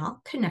a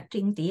canal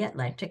connecting the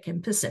Atlantic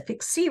and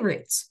Pacific sea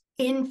routes.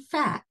 In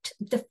fact,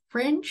 the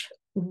French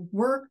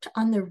worked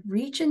on the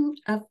region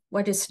of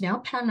what is now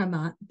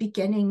Panama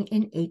beginning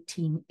in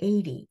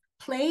 1880.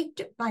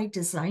 Plagued by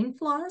design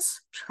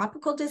flaws,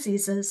 tropical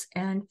diseases,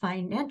 and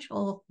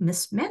financial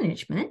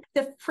mismanagement,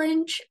 the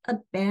French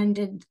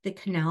abandoned the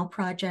canal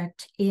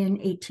project in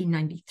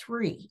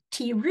 1893.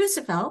 T.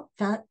 Roosevelt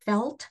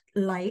felt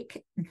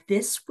like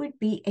this would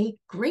be a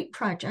great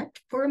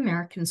project for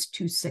Americans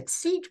to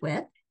succeed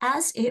with,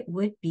 as it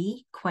would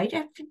be quite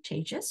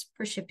advantageous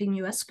for shipping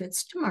U.S.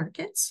 goods to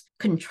markets,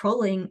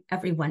 controlling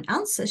everyone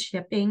else's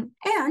shipping,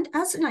 and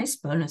as a nice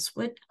bonus,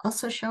 would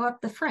also show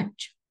up the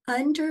French.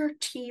 Under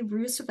T.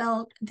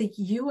 Roosevelt, the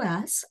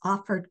U.S.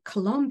 offered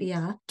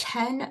Colombia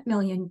 $10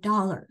 million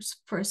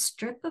for a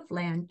strip of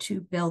land to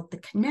build the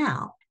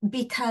canal,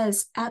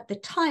 because at the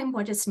time,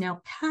 what is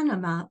now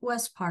Panama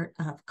was part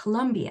of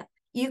Colombia.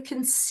 You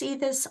can see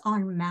this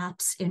on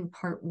maps in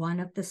part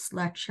 1 of this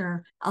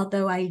lecture,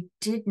 although I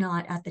did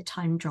not at the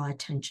time draw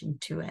attention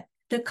to it.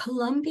 The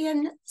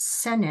Colombian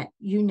Senate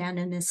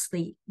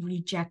unanimously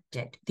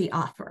rejected the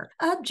offer,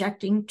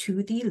 objecting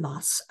to the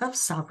loss of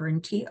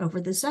sovereignty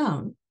over the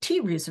zone. T.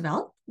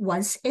 Roosevelt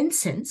was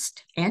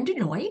incensed and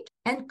annoyed,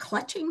 and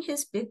clutching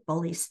his big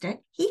bully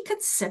stick, he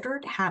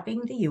considered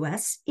having the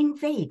U.S.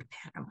 invade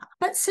Panama.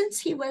 But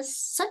since he was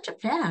such a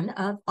fan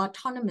of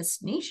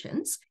autonomous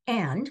nations,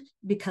 and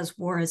because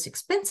war is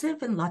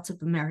expensive and lots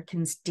of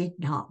Americans did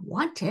not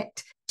want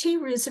it, T.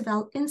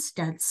 Roosevelt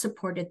instead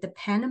supported the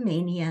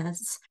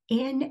Panamanians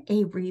in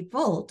a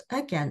revolt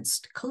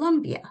against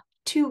Colombia.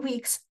 2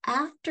 weeks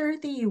after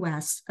the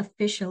U.S.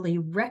 officially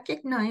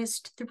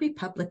recognized the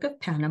Republic of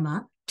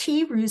Panama,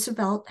 T.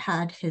 Roosevelt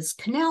had his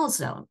canal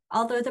zone,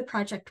 although the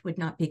project would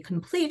not be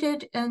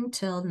completed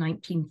until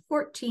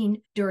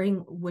 1914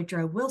 during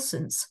Woodrow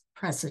Wilson's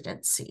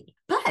presidency.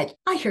 But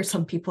I hear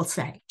some people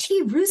say,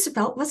 T.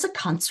 Roosevelt was a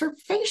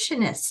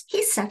conservationist.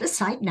 He set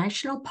aside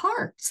national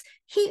parks.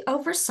 He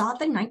oversaw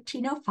the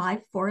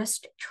 1905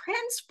 Forest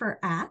Transfer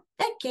Act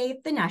that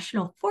gave the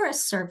National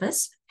Forest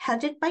Service,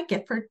 headed by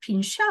Gifford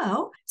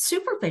Pinchot,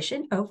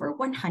 supervision over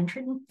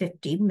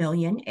 150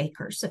 million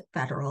acres of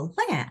federal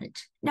land.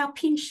 Now,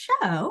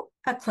 Pinchot,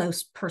 a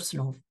close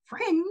personal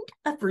friend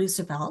of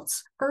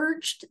Roosevelt's,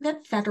 urged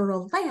that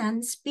federal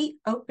lands be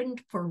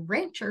opened for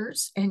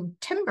ranchers and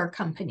timber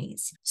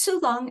companies, so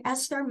long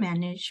as their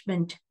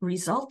management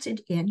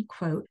resulted in,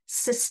 quote,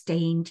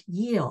 sustained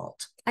yield.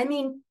 I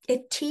mean,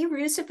 if T.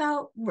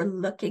 Roosevelt were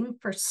looking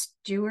for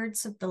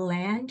stewards of the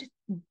land,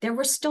 there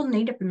were still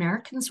Native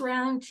Americans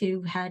around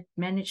who had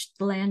managed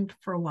the land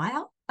for a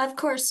while. Of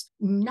course,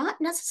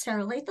 not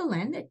necessarily the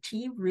land that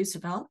T.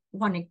 Roosevelt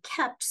wanted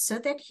kept so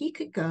that he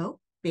could go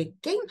big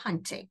game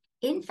hunting.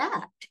 In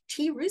fact,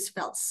 T.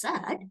 Roosevelt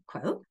said,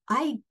 quote,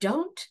 "I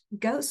don't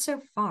go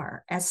so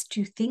far as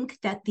to think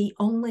that the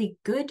only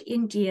good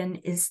Indian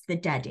is the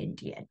dead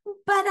Indian,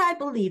 but I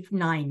believe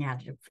 9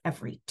 out of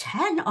every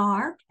 10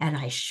 are, and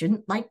I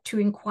shouldn't like to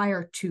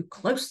inquire too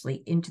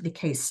closely into the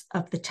case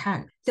of the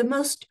 10. The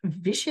most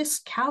vicious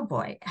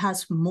cowboy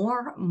has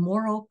more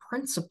moral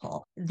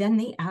principle than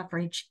the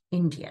average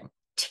Indian."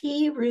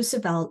 T.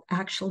 Roosevelt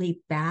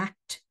actually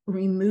backed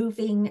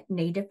removing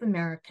Native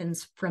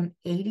Americans from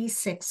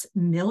 86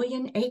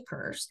 million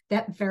acres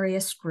that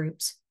various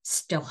groups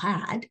still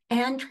had,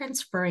 and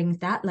transferring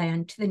that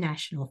land to the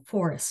National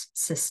Forest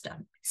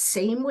System.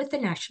 Same with the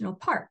national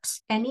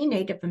parks. Any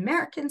Native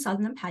Americans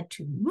on them had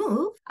to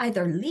move,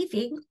 either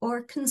leaving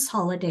or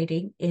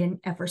consolidating in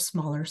ever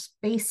smaller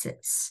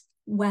spaces.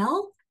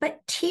 Well,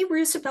 but T.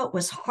 Roosevelt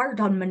was hard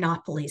on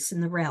monopolies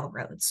in the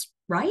railroads,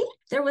 right?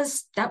 There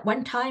was that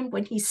one time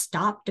when he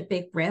stopped a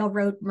big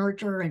railroad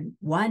merger and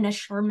won a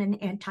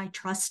Sherman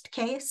antitrust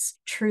case.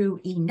 True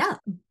enough.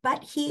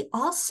 But he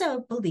also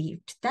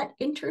believed that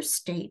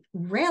interstate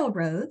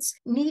railroads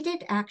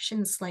needed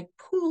actions like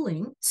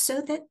pooling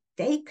so that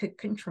they could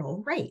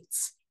control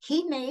rates.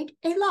 He made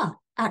a law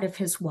out of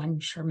his one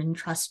Sherman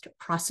Trust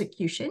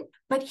prosecution,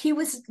 but he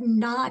was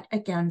not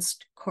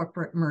against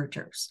corporate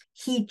mergers.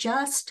 He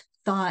just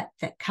thought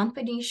that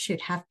companies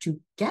should have to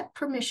get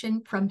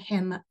permission from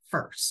him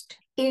first.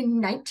 In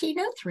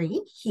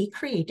 1903, he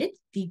created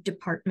the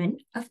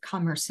Department of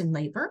Commerce and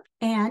Labor,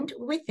 and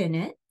within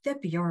it, the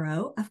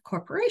Bureau of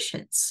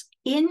Corporations.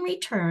 In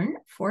return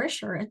for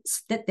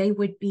assurance that they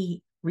would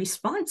be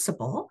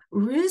responsible,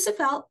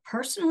 Roosevelt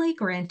personally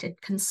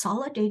granted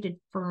consolidated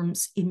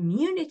firms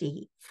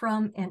immunity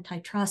from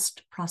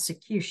antitrust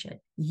prosecution.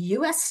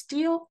 U.S.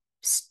 Steel,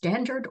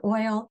 Standard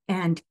Oil,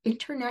 and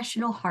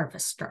International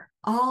Harvester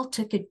all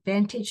took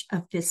advantage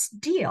of this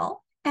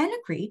deal and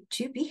agreed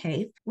to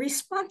behave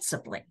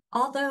responsibly,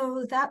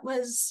 although that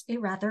was a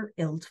rather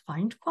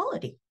ill-defined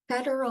quality.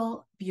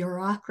 Federal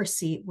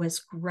bureaucracy was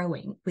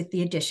growing with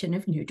the addition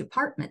of new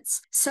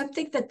departments,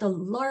 something that the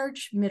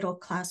large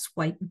middle-class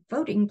white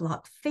voting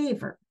bloc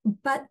favored.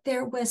 But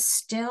there was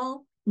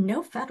still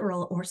no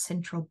federal or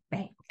central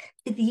bank.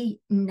 The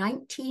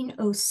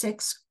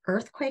 1906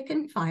 earthquake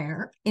and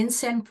fire in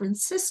San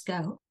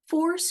Francisco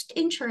forced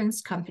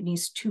insurance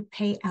companies to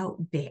pay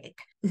out big,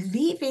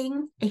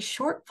 leaving a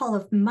shortfall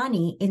of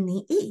money in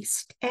the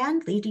East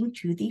and leading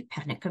to the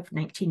Panic of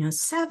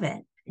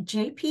 1907.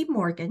 J.P.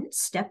 Morgan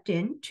stepped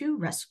in to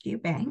rescue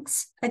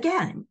banks.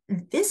 Again,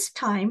 this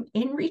time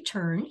in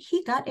return,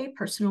 he got a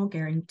personal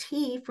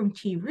guarantee from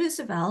T.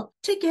 Roosevelt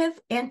to give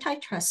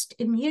antitrust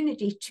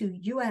immunity to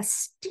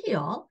U.S.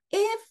 Steel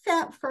if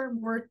that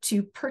firm were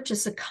to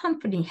purchase a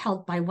company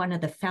held by one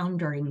of the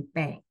founding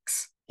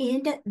banks.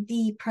 In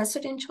the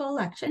presidential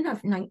election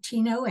of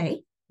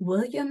 1908,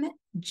 William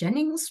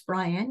Jennings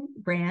Bryan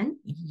ran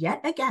yet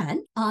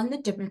again on the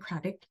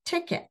Democratic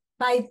ticket.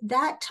 By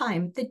that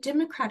time, the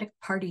Democratic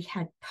Party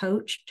had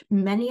poached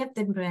many of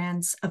the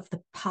demands of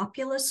the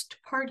Populist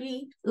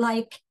Party,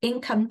 like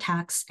income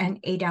tax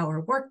and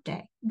 8-hour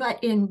workday,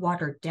 but in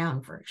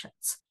watered-down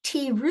versions.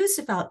 T.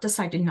 Roosevelt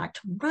decided not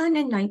to run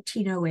in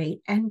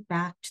 1908 and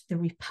backed the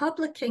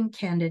Republican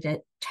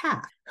candidate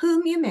Taft,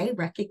 whom you may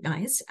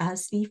recognize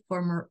as the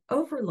former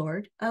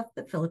overlord of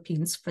the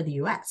Philippines for the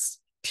U.S.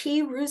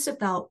 T.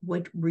 Roosevelt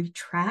would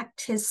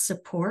retract his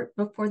support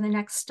before the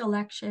next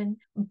election,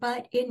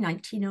 but in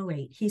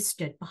 1908, he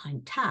stood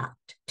behind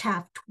Taft.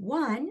 Taft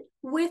won,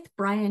 with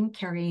Bryan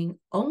carrying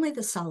only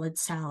the Solid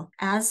South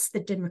as the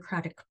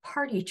Democratic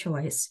Party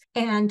choice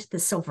and the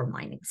silver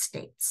mining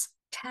states.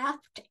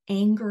 Taft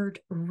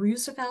angered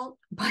Roosevelt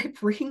by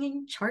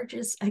bringing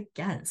charges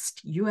against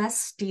U.S.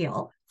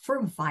 Steel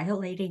for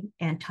violating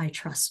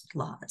antitrust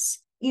laws.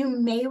 You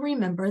may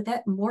remember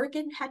that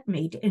Morgan had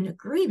made an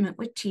agreement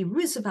with T.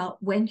 Roosevelt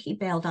when he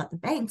bailed out the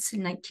banks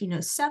in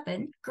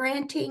 1907,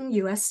 granting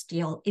U.S.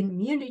 Steel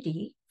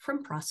immunity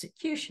from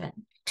prosecution.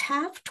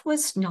 Taft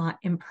was not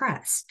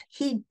impressed.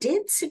 He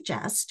did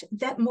suggest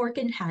that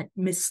Morgan had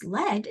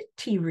misled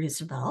T.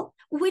 Roosevelt,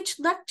 which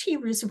left T.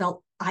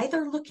 Roosevelt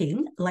either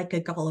looking like a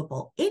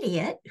gullible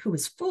idiot who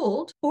was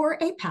fooled or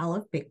a pal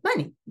of big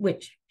money,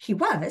 which he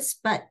was,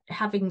 but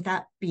having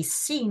that be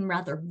seen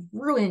rather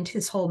ruined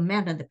his whole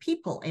man of the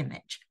people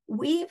image.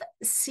 We've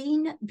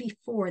seen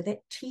before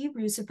that T.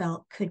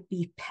 Roosevelt could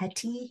be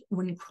petty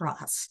when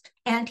crossed,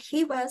 and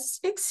he was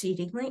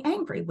exceedingly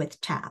angry with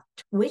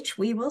Taft, which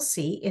we will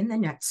see in the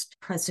next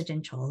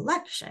presidential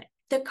election.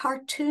 The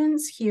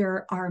cartoons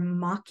here are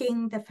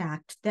mocking the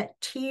fact that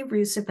T.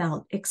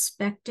 Roosevelt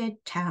expected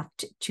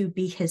Taft to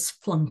be his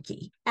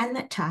flunky and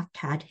that Taft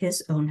had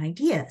his own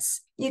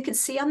ideas. You can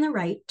see on the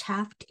right,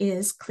 Taft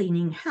is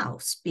cleaning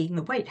house, being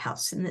the White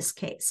House in this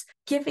case,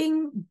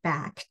 giving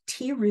back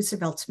T.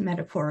 Roosevelt's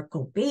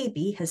metaphorical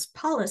baby his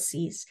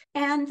policies,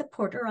 and the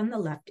porter on the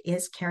left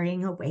is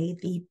carrying away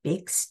the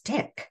big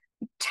stick.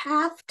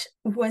 Taft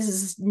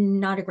was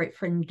not a great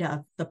friend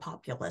of the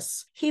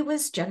populace. He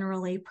was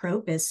generally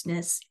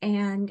pro-business,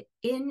 and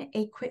in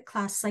a quick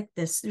class like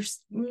this,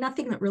 there's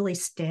nothing that really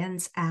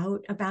stands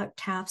out about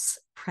Taft's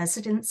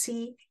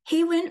presidency.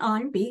 He went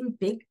on being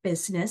big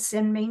business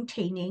and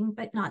maintaining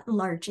but not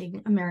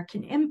enlarging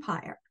American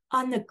empire.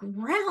 On the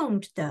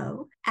ground,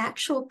 though,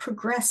 actual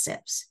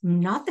progressives,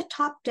 not the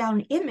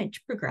top-down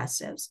image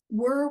progressives,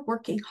 were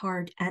working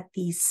hard at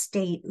the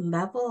state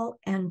level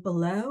and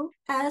below,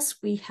 as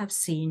we have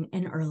seen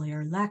in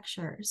earlier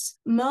lectures.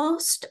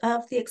 Most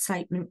of the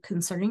excitement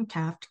concerning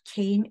Taft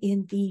came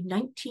in the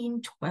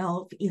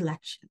 1912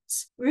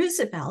 elections.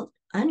 Roosevelt,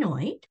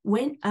 annoyed,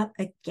 went up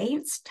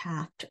against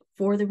Taft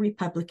for the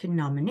Republican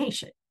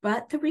nomination,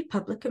 but the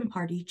Republican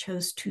Party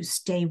chose to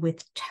stay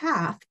with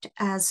Taft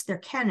as their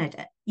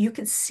candidate. You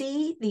could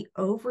see the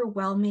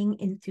overwhelming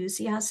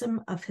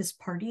enthusiasm of his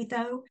party,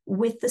 though,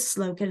 with the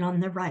slogan on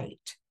the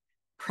right,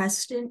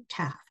 President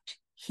Taft,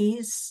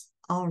 he's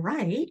all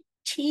right,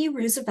 T.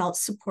 Roosevelt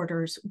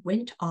supporters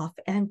went off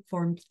and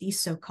formed the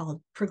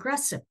so-called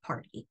Progressive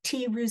Party.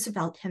 T.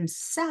 Roosevelt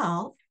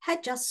himself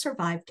had just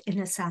survived an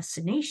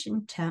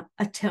assassination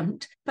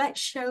attempt, but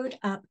showed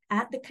up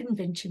at the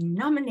convention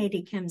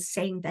nominating him,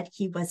 saying that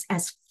he was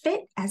as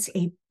fit as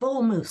a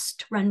bull moose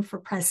to run for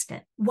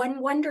president. One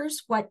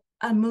wonders what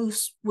a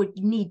moose would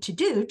need to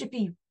do to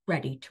be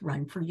ready to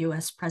run for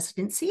U.S.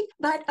 presidency,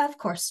 but of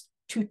course,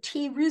 to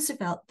T.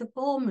 Roosevelt, the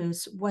bull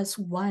moose was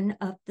one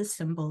of the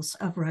symbols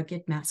of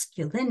rugged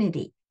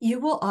masculinity.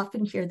 You will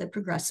often hear the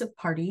Progressive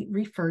Party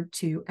referred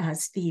to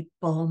as the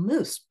Bull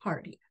Moose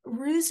Party.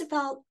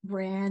 Roosevelt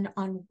ran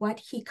on what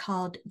he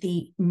called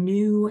the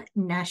New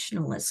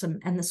Nationalism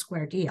and the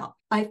Square Deal.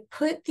 I've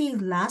put the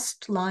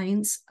last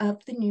lines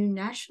of the New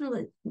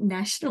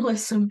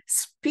Nationalism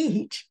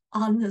speech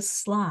on the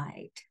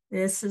slide.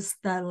 This is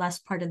the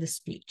last part of the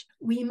speech.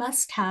 We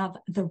must have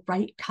the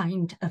right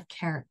kind of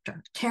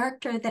character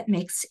that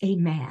makes a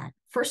man.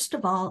 First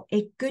of all,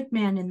 a good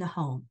man in the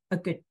home, a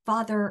good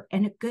father,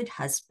 and a good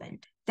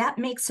husband. That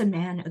makes a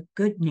man a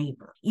good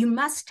neighbor. You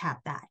must have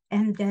that.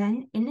 And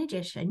then, in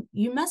addition,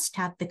 you must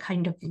have the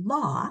kind of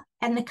law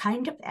and the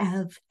kind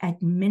of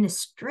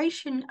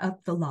administration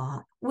of the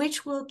law,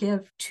 which will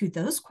give to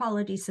those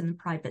qualities in the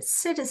private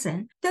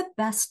citizen the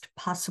best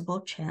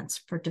possible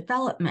chance for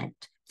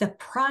development. The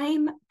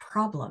prime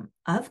problem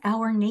of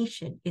our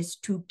nation is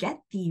to get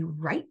the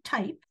right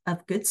type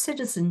of good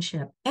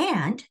citizenship,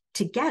 and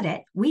to get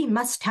it, we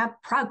must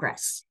have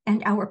progress,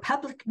 and our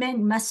public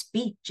men must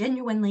be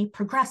genuinely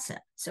progressive.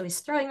 So he's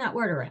throwing that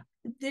word around.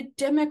 The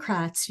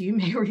Democrats, you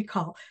may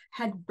recall,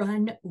 had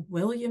run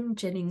William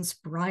Jennings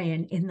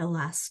Bryan in the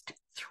last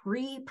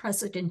 3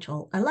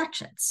 presidential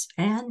elections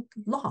and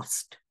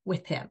lost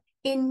with him.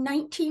 In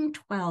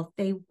 1912,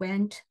 they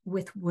went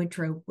with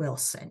Woodrow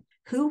Wilson,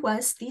 who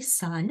was the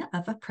son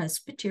of a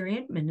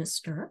Presbyterian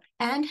minister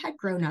and had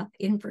grown up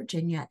in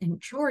Virginia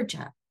and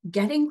Georgia,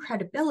 getting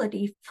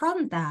credibility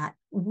from that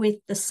with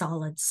the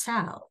Solid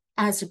South.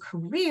 As a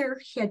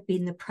career, he had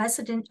been the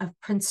president of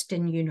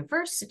Princeton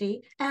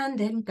University and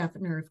then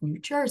governor of New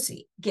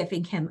Jersey,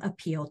 giving him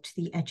appeal to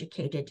the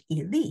educated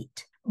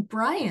elite.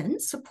 Bryan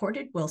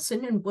supported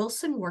Wilson, and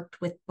Wilson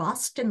worked with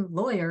Boston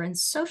lawyer and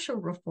social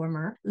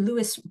reformer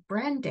Louis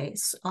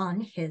Brandeis on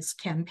his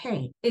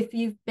campaign. If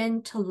you've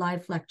been to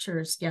live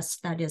lectures, yes,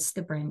 that is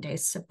the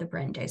Brandeis of the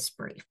Brandeis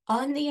Brief.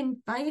 On the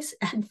advice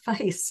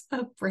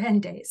of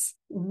Brandeis,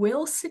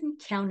 Wilson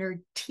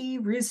countered T.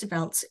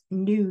 Roosevelt's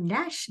New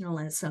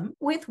Nationalism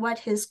with what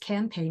his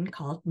campaign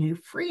called New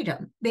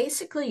Freedom,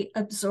 basically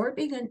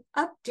absorbing and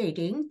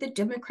updating the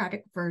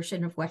Democratic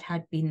version of what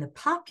had been the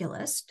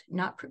populist,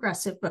 not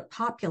progressive, but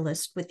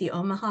populist with the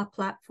Omaha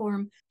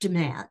platform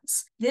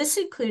demands. This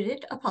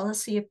included a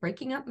policy of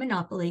breaking up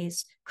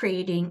monopolies,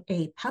 creating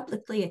a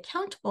publicly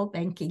accountable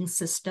banking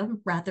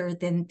system rather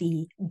than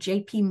the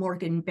J.P.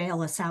 Morgan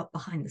bail us out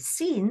behind the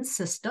scenes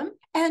system,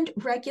 and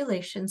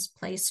regulations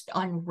placed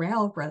on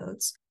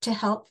railroads to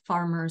help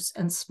farmers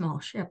and small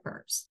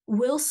shippers.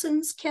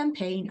 Wilson's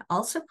campaign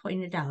also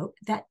pointed out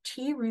that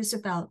T.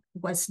 Roosevelt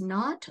was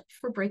not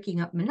for breaking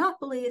up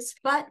monopolies,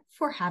 but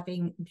for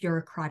having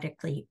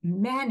bureaucratically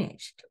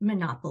managed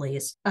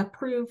monopolies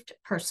approved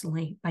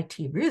personally by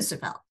T.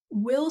 Roosevelt.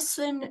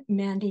 Wilson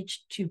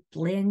managed to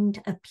blend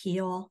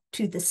appeal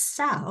to the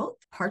South,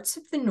 parts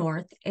of the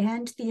North,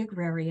 and the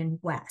agrarian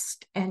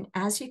West. And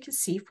as you can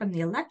see from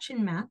the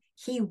election map,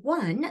 he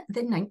won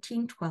the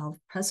 1912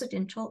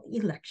 presidential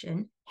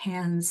election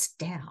hands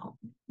down.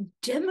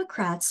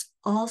 Democrats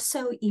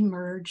also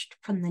emerged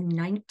from the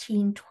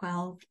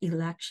 1912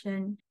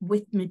 election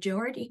with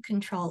majority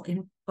control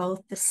in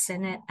both the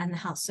Senate and the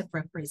House of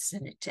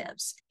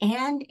Representatives,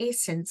 and a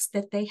sense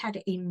that they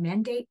had a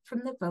mandate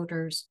from the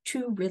voters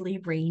to really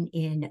rein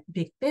in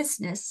big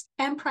business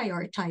and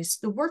prioritize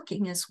the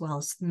working as well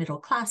as the middle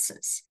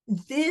classes.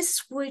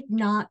 This would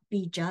not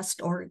be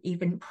just or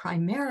even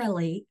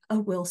primarily a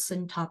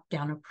Wilson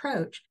top-down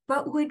approach,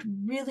 but would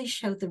really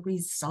show the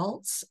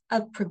results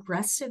of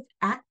progressive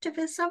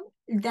activism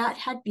that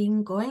had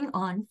been going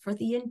on for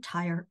the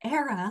entire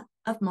era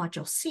of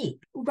Module C.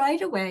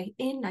 Right away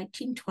in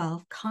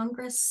 1912,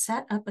 Congress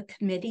set up a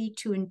committee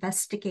to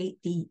investigate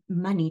the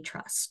money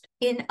trust.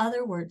 In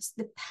other words,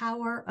 the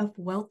power of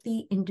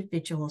wealthy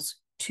individuals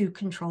to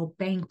control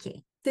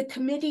banking. The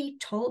committee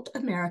told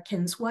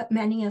Americans what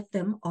many of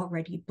them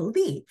already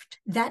believed,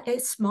 that a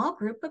small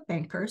group of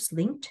bankers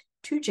linked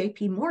to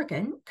J.P.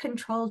 Morgan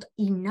controlled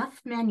enough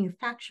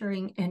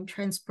manufacturing and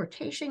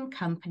transportation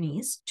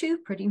companies to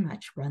pretty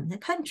much run the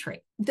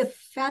country. The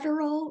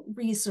Federal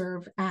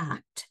Reserve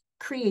Act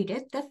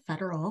created the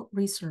Federal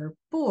Reserve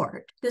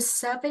Board. The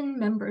 7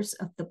 members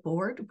of the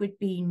board would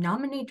be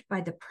nominated by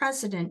the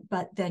president,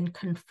 but then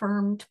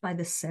confirmed by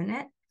the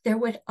Senate. There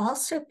would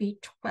also be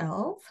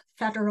 12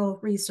 Federal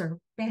Reserve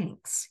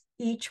banks,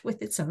 each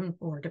with its own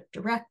board of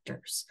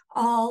directors.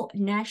 All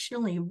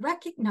nationally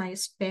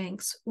recognized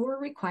banks were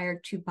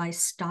required to buy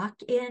stock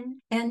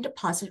in and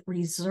deposit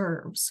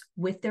reserves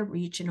with their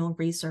regional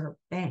reserve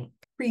bank.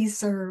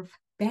 Reserve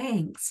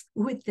banks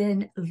would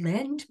then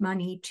lend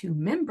money to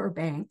member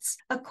banks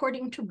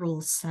according to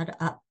rules set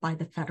up by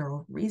the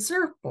Federal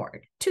Reserve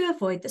Board to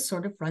avoid the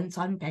sort of runs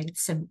on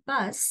banks and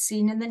busts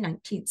seen in the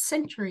 19th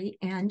century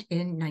and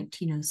in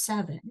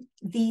 1907.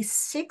 The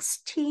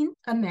 16th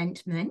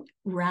Amendment,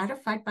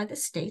 ratified by the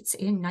states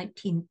in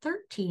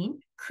 1913,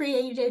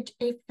 created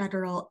a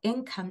federal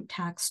income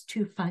tax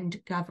to fund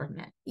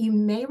government. You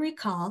may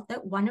recall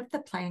that one of the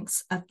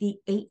planks of the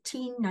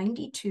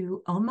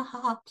 1892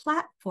 Omaha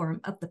Platform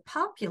of the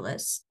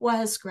Populists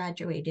was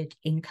graduated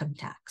income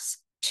tax.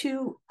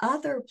 Two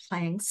other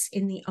planks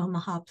in the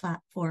Omaha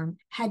Platform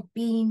had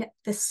been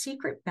the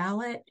secret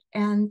ballot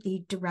and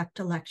the direct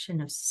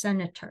election of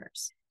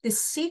senators. The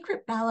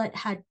secret ballot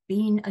had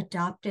been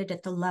adopted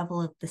at the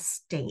level of the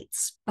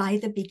states by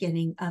the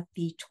beginning of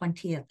the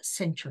 20th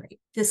century.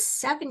 The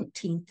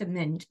 17th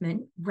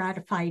Amendment,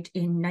 ratified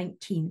in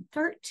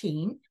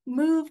 1913,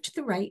 moved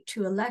the right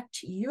to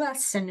elect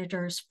U.S.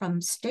 senators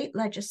from state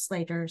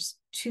legislators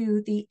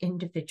to the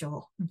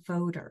individual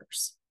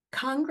voters.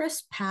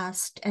 Congress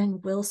passed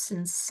and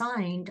Wilson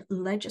signed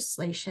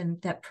legislation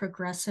that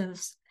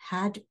progressives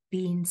had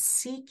been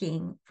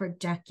seeking for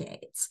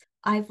decades.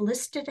 I've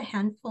listed a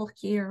handful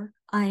here.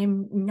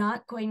 I'm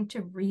not going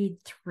to read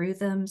through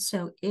them,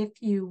 so if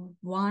you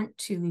want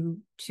to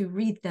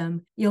read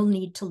them, you'll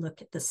need to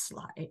look at the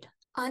slide.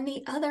 On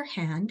the other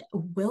hand,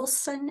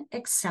 Wilson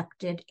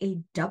accepted a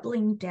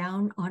doubling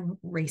down on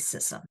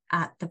racism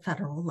at the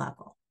federal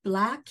level.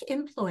 Black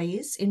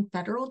employees in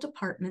federal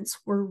departments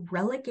were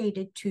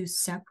relegated to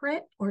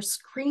separate or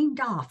screened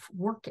off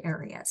work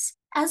areas,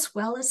 as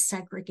well as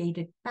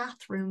segregated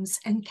bathrooms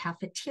and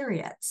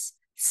cafeterias.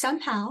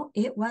 Somehow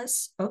it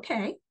was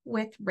okay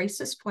with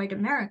racist white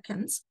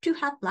Americans to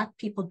have Black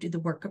people do the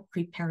work of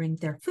preparing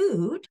their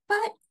food,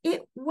 but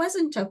it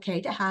wasn't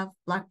okay to have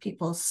Black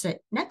people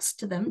sit next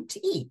to them to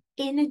eat.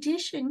 In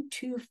addition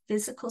to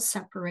physical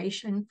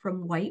separation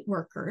from white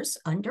workers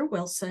under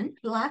Wilson,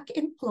 Black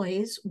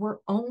employees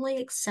were only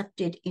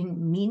accepted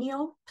in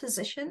menial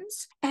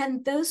positions,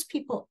 and those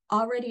people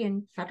already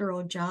in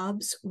federal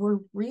jobs were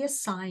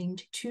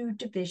reassigned to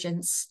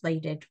divisions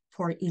slated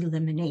for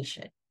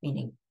elimination,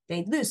 meaning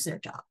they'd lose their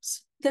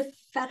jobs. The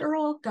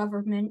federal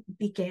government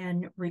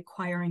began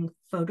requiring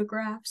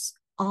photographs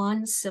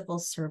on civil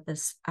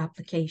service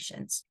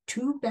applications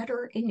to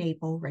better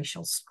enable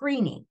racial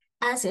screening,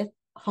 as if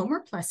Homer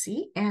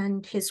Plessy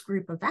and his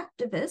group of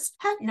activists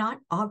had not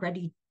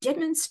already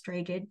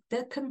demonstrated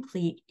the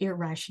complete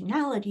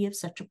irrationality of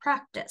such a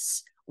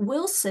practice.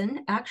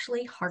 Wilson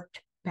actually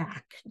harked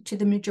back to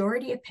the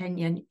majority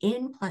opinion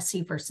in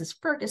Plessy versus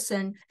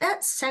Ferguson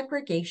that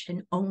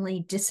segregation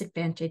only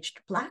disadvantaged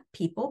Black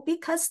people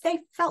because they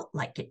felt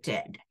like it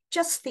did.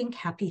 Just think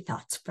happy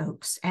thoughts,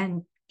 folks,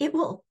 and it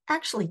will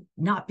actually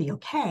not be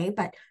okay,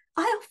 but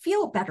I'll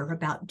feel better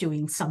about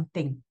doing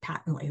something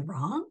patently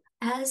wrong.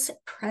 As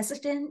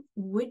President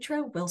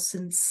Woodrow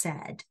Wilson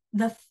said,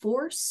 the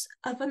force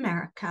of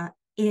America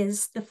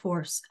is the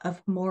force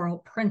of moral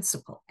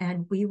principle,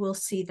 and we will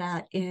see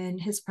that in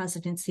his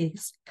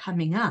presidencies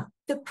coming up.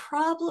 The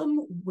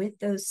problem with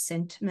those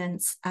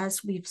sentiments,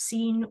 as we've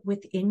seen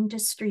with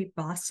industry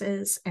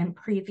bosses and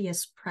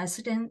previous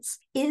presidents,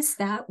 is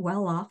that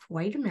well-off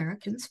white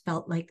Americans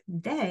felt like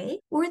they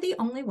were the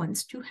only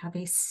ones to have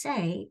a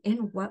say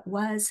in what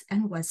was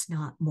and was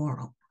not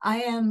moral.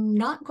 I am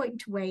not going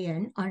to weigh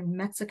in on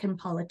Mexican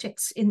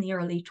politics in the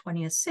early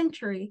 20th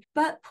century,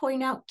 but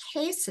point out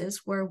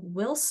cases where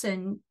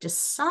Wilson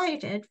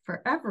decided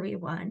for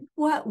everyone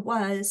what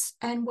was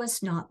and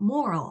was not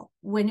moral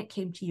when it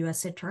came to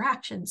U.S.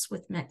 interactions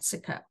with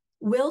Mexico.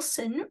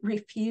 Wilson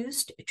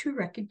refused to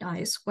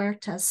recognize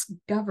Huerta's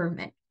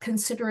government,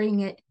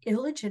 considering it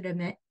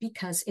illegitimate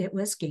because it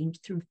was gained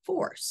through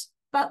force.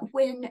 But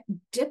when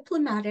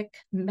diplomatic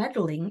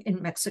meddling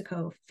in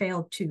Mexico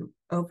failed to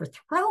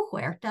overthrow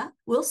Huerta,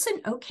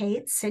 Wilson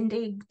okayed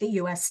sending the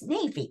U.S.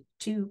 Navy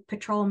to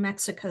patrol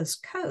Mexico's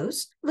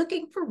coast,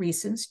 looking for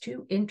reasons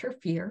to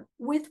interfere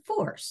with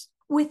force.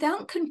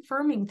 Without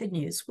confirming the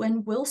news,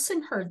 when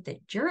Wilson heard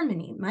that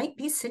Germany might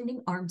be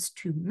sending arms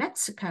to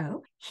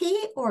Mexico,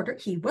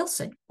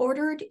 Wilson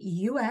ordered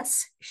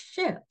U.S.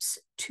 ships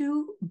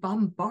to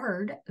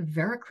bombard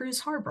Veracruz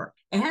Harbor,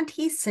 and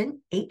he sent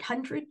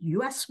 800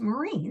 U.S.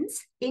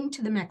 Marines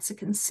into the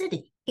Mexican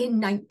city.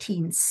 In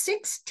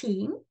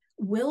 1916,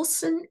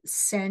 Wilson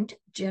sent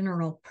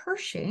General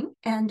Pershing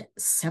and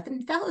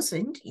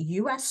 7,000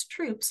 U.S.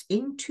 troops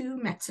into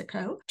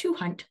Mexico to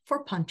hunt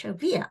for Pancho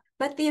Villa.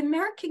 But the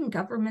American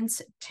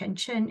government's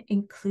attention,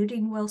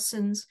 including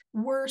Wilson's,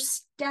 were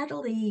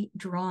steadily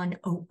drawn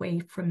away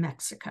from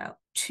Mexico.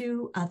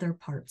 to other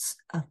parts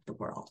of the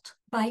world.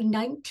 By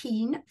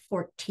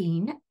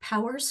 1914,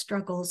 power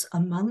struggles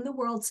among the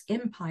world's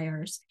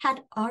empires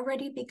had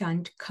already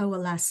begun to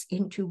coalesce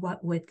into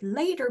what would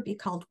later be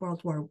called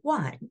World War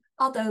I.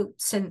 Although,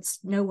 since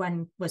no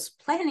one was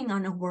planning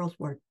on a World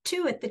War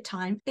II at the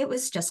time, it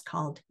was just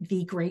called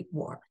the Great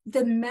War.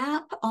 The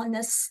map on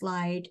this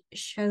slide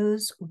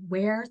shows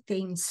where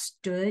things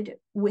stood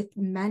with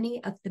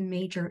many of the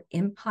major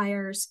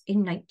empires in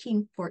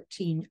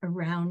 1914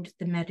 around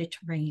the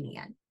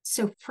Mediterranean.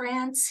 So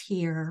France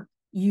here,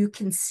 you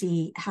can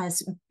see,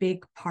 has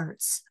big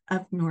parts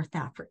of North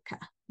Africa.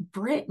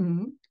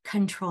 Britain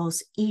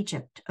controls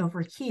Egypt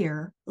over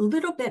here, a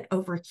little bit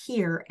over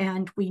here,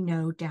 and we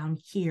know down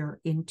here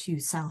into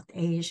South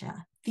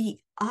Asia. The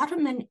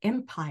Ottoman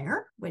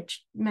Empire,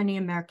 which many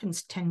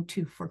Americans tend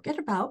to forget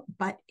about,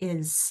 but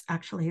is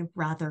actually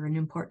rather an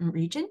important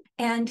region,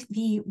 and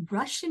the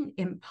Russian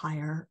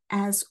Empire,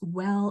 as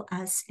well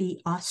as the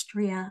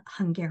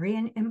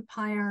Austria-Hungarian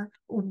Empire,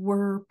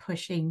 were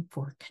pushing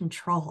for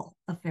control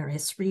of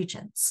various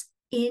regions.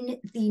 In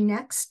the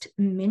next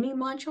mini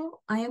module,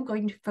 I am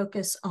going to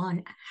focus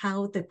on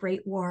how the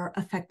Great War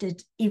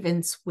affected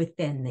events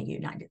within the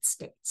United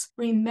States.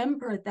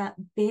 Remember that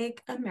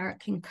big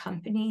American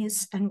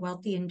companies and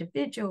wealthy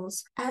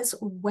individuals, as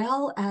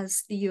well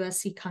as the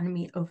US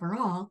economy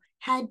overall,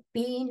 had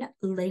been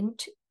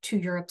linked to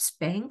Europe's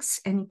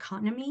banks and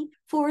economy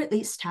for at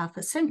least half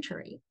a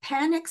century.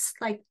 Panics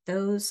like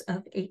those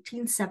of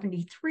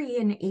 1873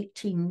 and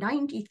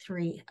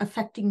 1893,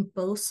 affecting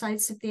both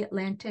sides of the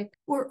Atlantic,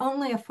 were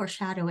only a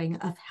foreshadowing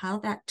of how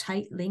that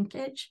tight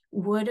linkage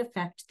would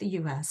affect the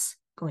US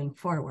going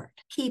forward.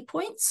 He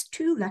points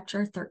to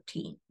Lecture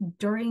 13.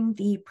 During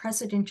the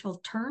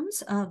presidential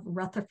terms of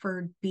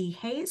Rutherford B.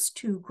 Hayes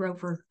to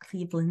Grover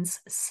Cleveland's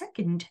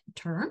second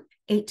term,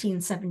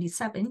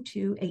 1877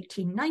 to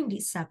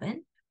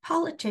 1897,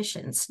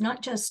 politicians,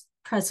 not just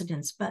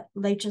presidents, but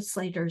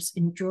legislators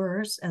and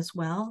jurors as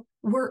well,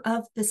 were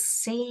of the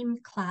same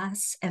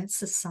class and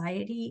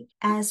society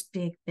as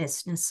big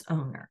business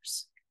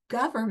owners.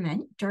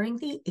 Government during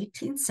the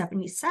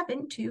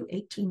 1877 to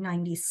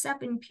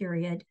 1897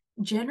 period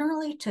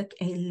generally took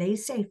a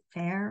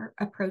laissez-faire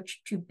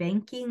approach to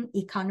banking,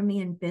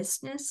 economy, and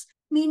business,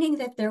 meaning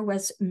that there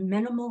was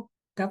minimal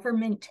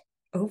government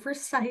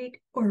oversight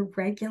or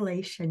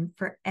regulation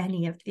for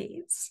any of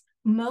these.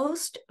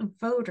 Most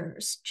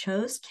voters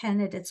chose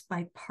candidates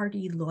by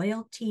party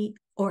loyalty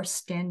or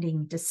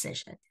standing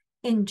decision.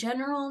 In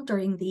general,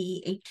 during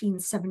the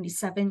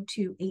 1877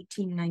 to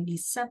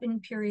 1897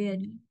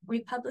 period,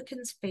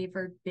 Republicans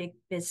favored big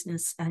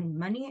business and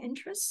money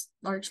interests,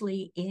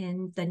 largely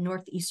in the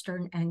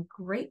Northeastern and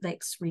Great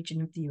Lakes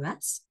region of the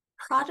US.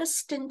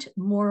 Protestant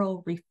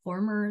moral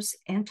reformers,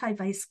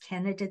 anti-vice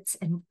candidates,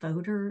 and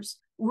voters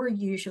were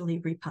usually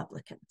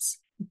Republicans.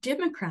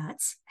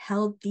 Democrats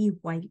held the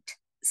white,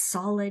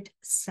 solid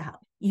South,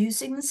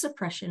 using the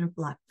suppression of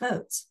Black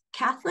votes.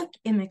 Catholic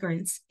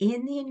immigrants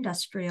in the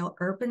industrial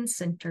urban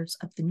centers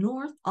of the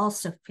North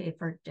also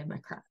favored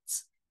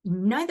Democrats.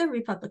 Neither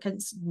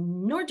Republicans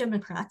nor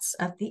Democrats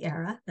of the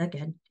era,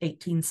 again,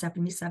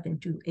 1877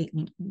 to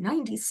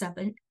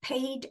 1897,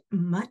 paid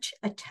much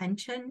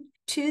attention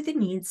to the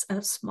needs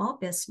of small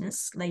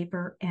business,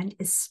 labor, and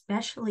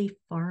especially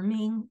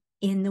farming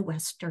in the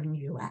Western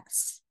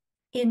U.S.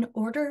 In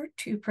order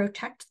to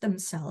protect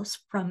themselves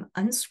from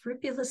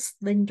unscrupulous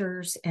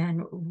lenders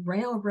and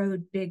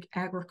railroad big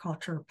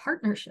agriculture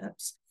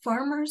partnerships,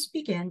 farmers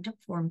began to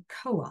form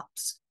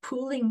co-ops,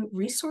 pooling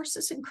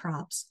resources and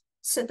crops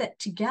so that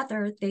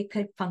together they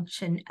could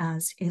function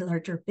as a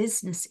larger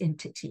business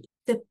entity.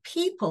 The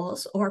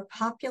People's or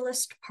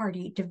Populist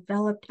Party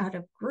developed out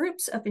of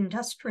groups of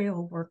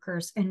industrial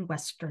workers and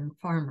Western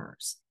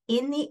farmers.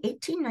 In the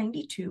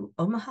 1892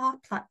 Omaha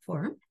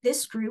Platform,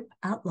 this group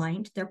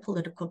outlined their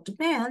political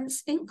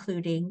demands,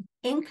 including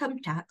income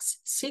tax,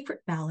 secret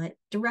ballot,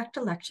 direct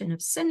election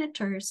of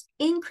senators,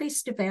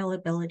 increased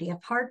availability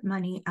of hard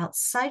money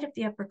outside of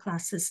the upper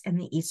classes and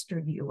the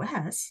eastern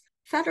U.S.,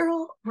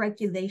 federal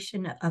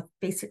regulation of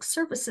basic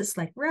services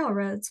like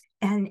railroads,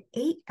 an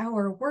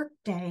 8-hour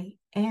workday,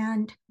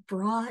 and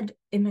broad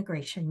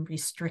immigration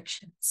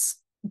restrictions.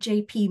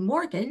 J.P.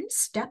 Morgan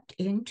stepped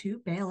in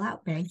to bail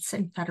out banks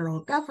and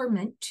federal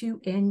government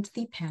to end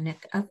the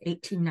Panic of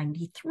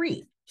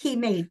 1893. He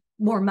made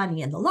more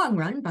money in the long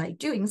run by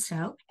doing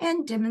so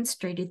and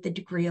demonstrated the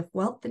degree of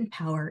wealth and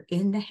power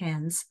in the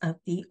hands of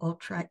the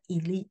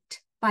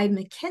ultra-elite. By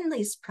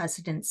McKinley's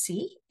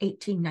presidency,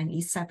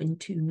 1897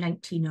 to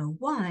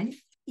 1901,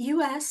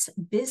 U.S.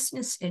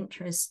 business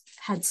interests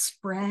had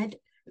spread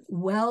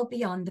well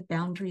beyond the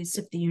boundaries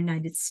of the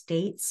United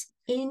States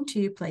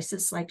into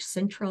places like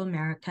Central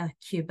America,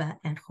 Cuba,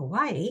 and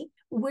Hawaii,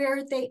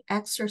 where they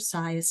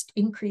exercised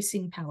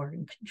increasing power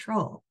and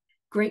control.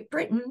 Great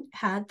Britain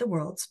had the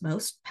world's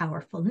most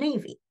powerful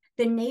navy.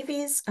 The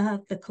navies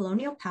of the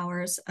colonial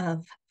powers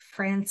of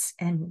France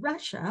and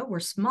Russia were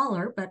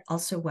smaller, but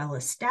also well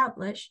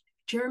established.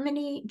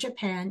 Germany,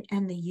 Japan,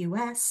 and the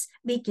US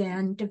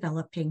began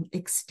developing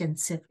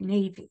extensive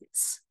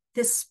navies.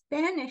 The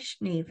Spanish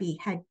Navy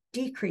had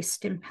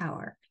decreased in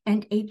power,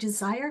 and a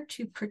desire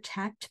to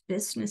protect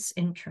business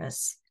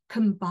interests,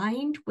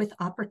 combined with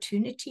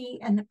opportunity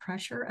and the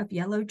pressure of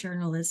yellow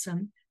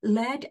journalism,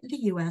 led the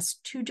U.S.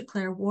 to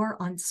declare war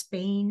on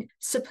Spain,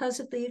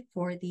 supposedly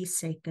for the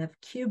sake of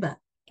Cuba.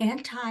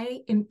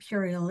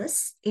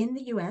 Anti-imperialists in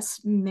the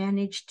U.S.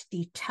 managed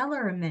the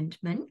Teller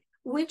Amendment,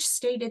 which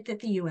stated that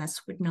the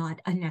U.S. would not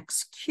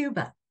annex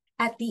Cuba.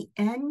 At the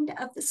end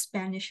of the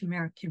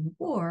Spanish-American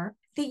War,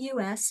 the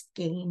U.S.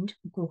 gained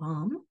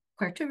Guam,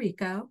 Puerto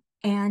Rico,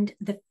 and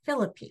the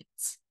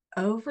Philippines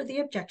over the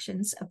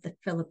objections of the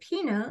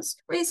Filipinos,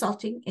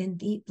 resulting in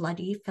the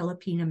bloody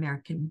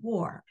Philippine-American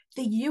War.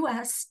 The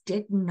U.S.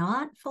 did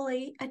not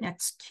fully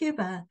annex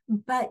Cuba,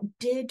 but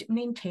did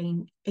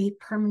maintain a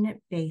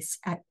permanent base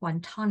at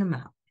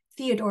Guantanamo.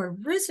 Theodore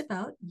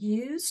Roosevelt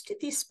used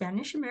the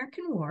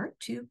Spanish-American War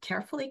to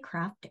carefully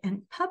craft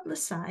and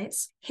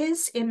publicize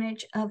his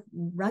image of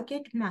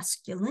rugged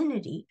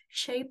masculinity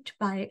shaped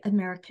by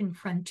American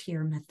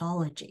frontier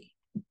mythology.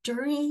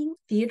 During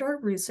Theodore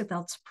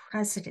Roosevelt's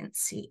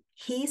presidency,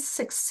 he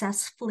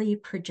successfully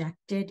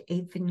projected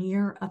a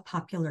veneer of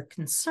popular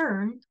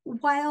concern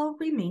while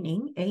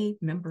remaining a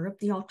member of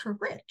the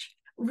ultra-rich.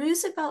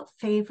 Roosevelt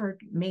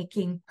favored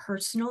making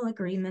personal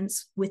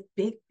agreements with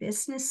big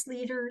business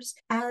leaders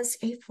as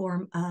a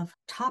form of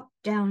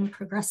top-down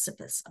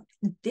progressivism.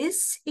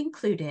 This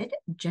included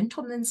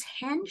gentlemen's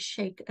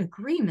handshake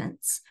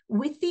agreements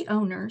with the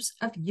owners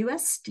of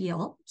U.S.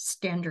 Steel,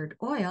 Standard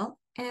Oil,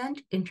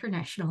 and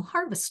International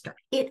Harvester.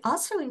 It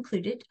also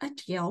included a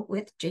deal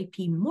with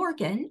J.P.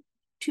 Morgan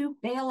to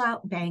bail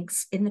out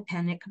banks in the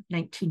Panic of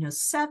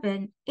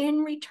 1907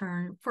 in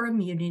return for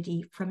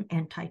immunity from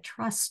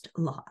antitrust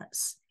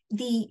laws.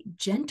 The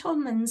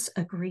gentleman's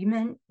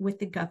agreement with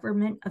the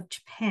government of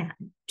Japan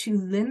to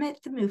limit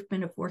the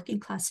movement of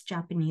working-class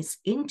Japanese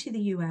into the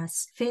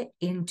U.S. fit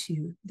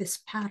into this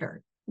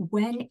pattern.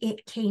 When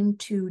it came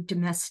to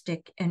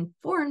domestic and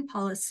foreign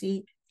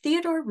policy,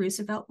 Theodore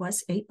Roosevelt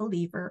was a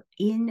believer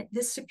in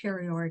the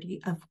superiority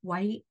of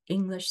white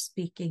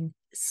English-speaking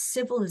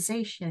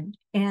civilization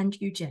and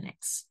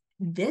eugenics.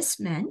 This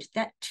meant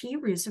that T.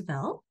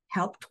 Roosevelt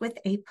helped with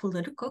a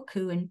political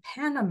coup in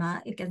Panama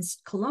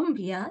against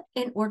Colombia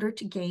in order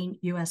to gain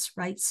U.S.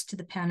 rights to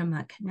the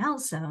Panama Canal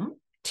Zone.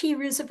 T.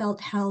 Roosevelt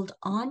held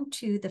on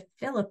to the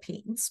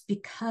Philippines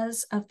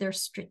because of their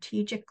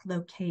strategic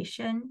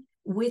location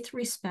with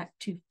respect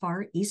to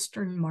Far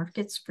Eastern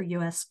markets for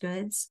U.S.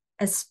 goods,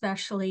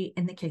 especially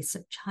in the case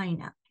of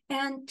China.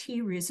 And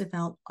T.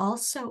 Roosevelt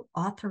also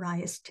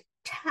authorized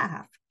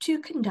Taft to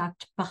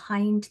conduct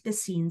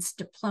behind-the-scenes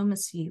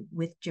diplomacy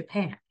with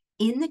Japan.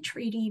 In the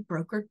treaty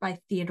brokered by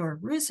Theodore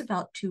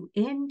Roosevelt to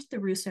end the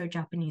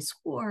Russo-Japanese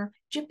War,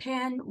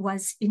 Japan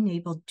was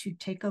enabled to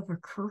take over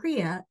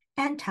Korea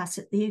and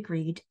tacitly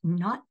agreed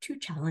not to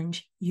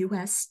challenge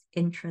U.S.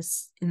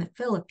 interests in the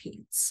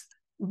Philippines.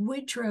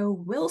 Woodrow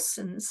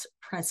Wilson's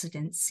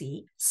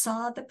presidency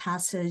saw the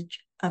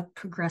passage of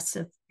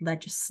progressive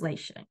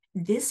legislation.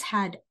 This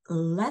had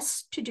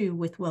less to do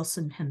with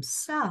Wilson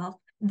himself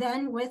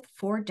than with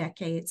 4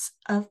 decades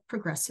of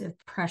progressive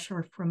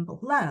pressure from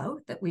below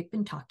that we've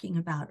been talking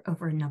about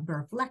over a number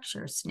of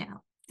lectures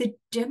now. The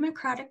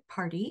Democratic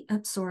Party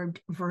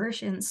absorbed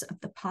versions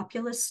of the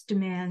populist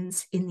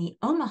demands in the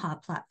Omaha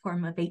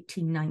Platform of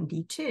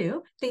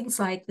 1892, things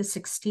like the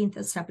 16th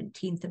and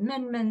 17th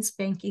Amendments,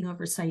 banking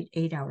oversight,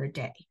 8-hour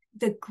day.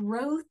 The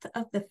growth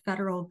of the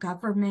federal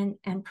government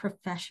and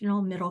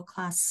professional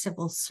middle-class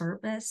civil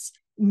service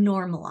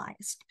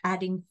normalized,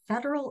 adding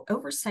federal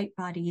oversight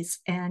bodies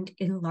and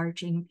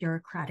enlarging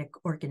bureaucratic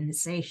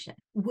organization.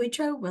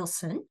 Woodrow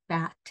Wilson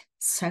backed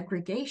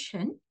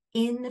segregation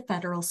in the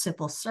federal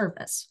civil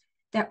service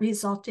that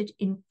resulted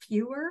in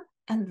fewer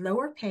and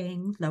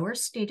lower-paying,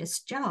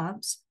 lower-status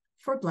jobs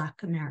for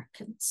Black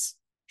Americans.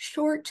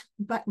 Short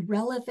but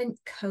relevant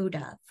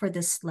coda for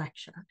this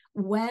lecture.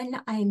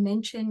 When I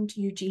mentioned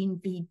Eugene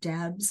V.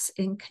 Debs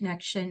in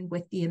connection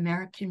with the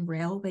American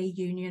Railway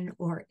Union,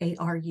 or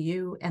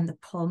ARU, and the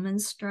Pullman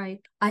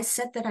strike, I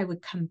said that I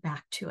would come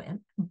back to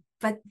him.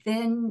 But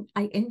then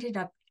I ended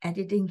up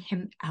editing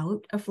him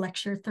out of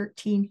lecture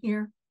 13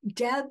 here.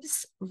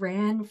 Debs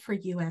ran for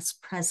U.S.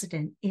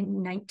 president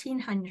in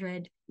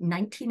 1900,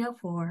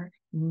 1904,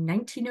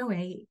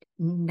 1908,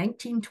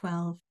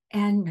 1912,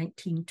 and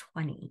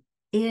 1920.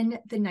 In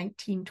the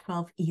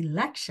 1912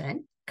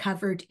 election,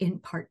 covered in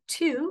part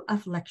 2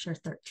 of lecture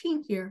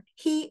 13 here,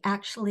 he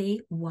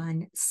actually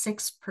won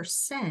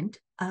 6%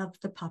 of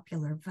the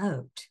popular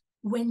vote.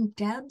 When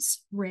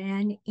Debs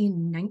ran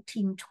in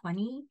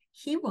 1920,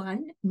 he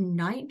won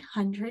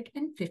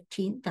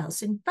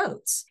 915,000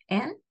 votes,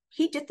 and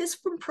he did this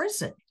from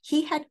prison.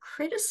 He had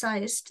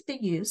criticized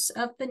the use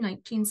of the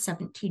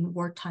 1917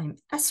 Wartime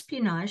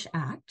Espionage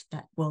Act,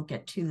 that we'll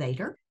get to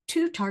later,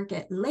 to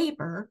target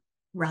labor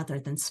rather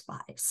than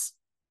spies.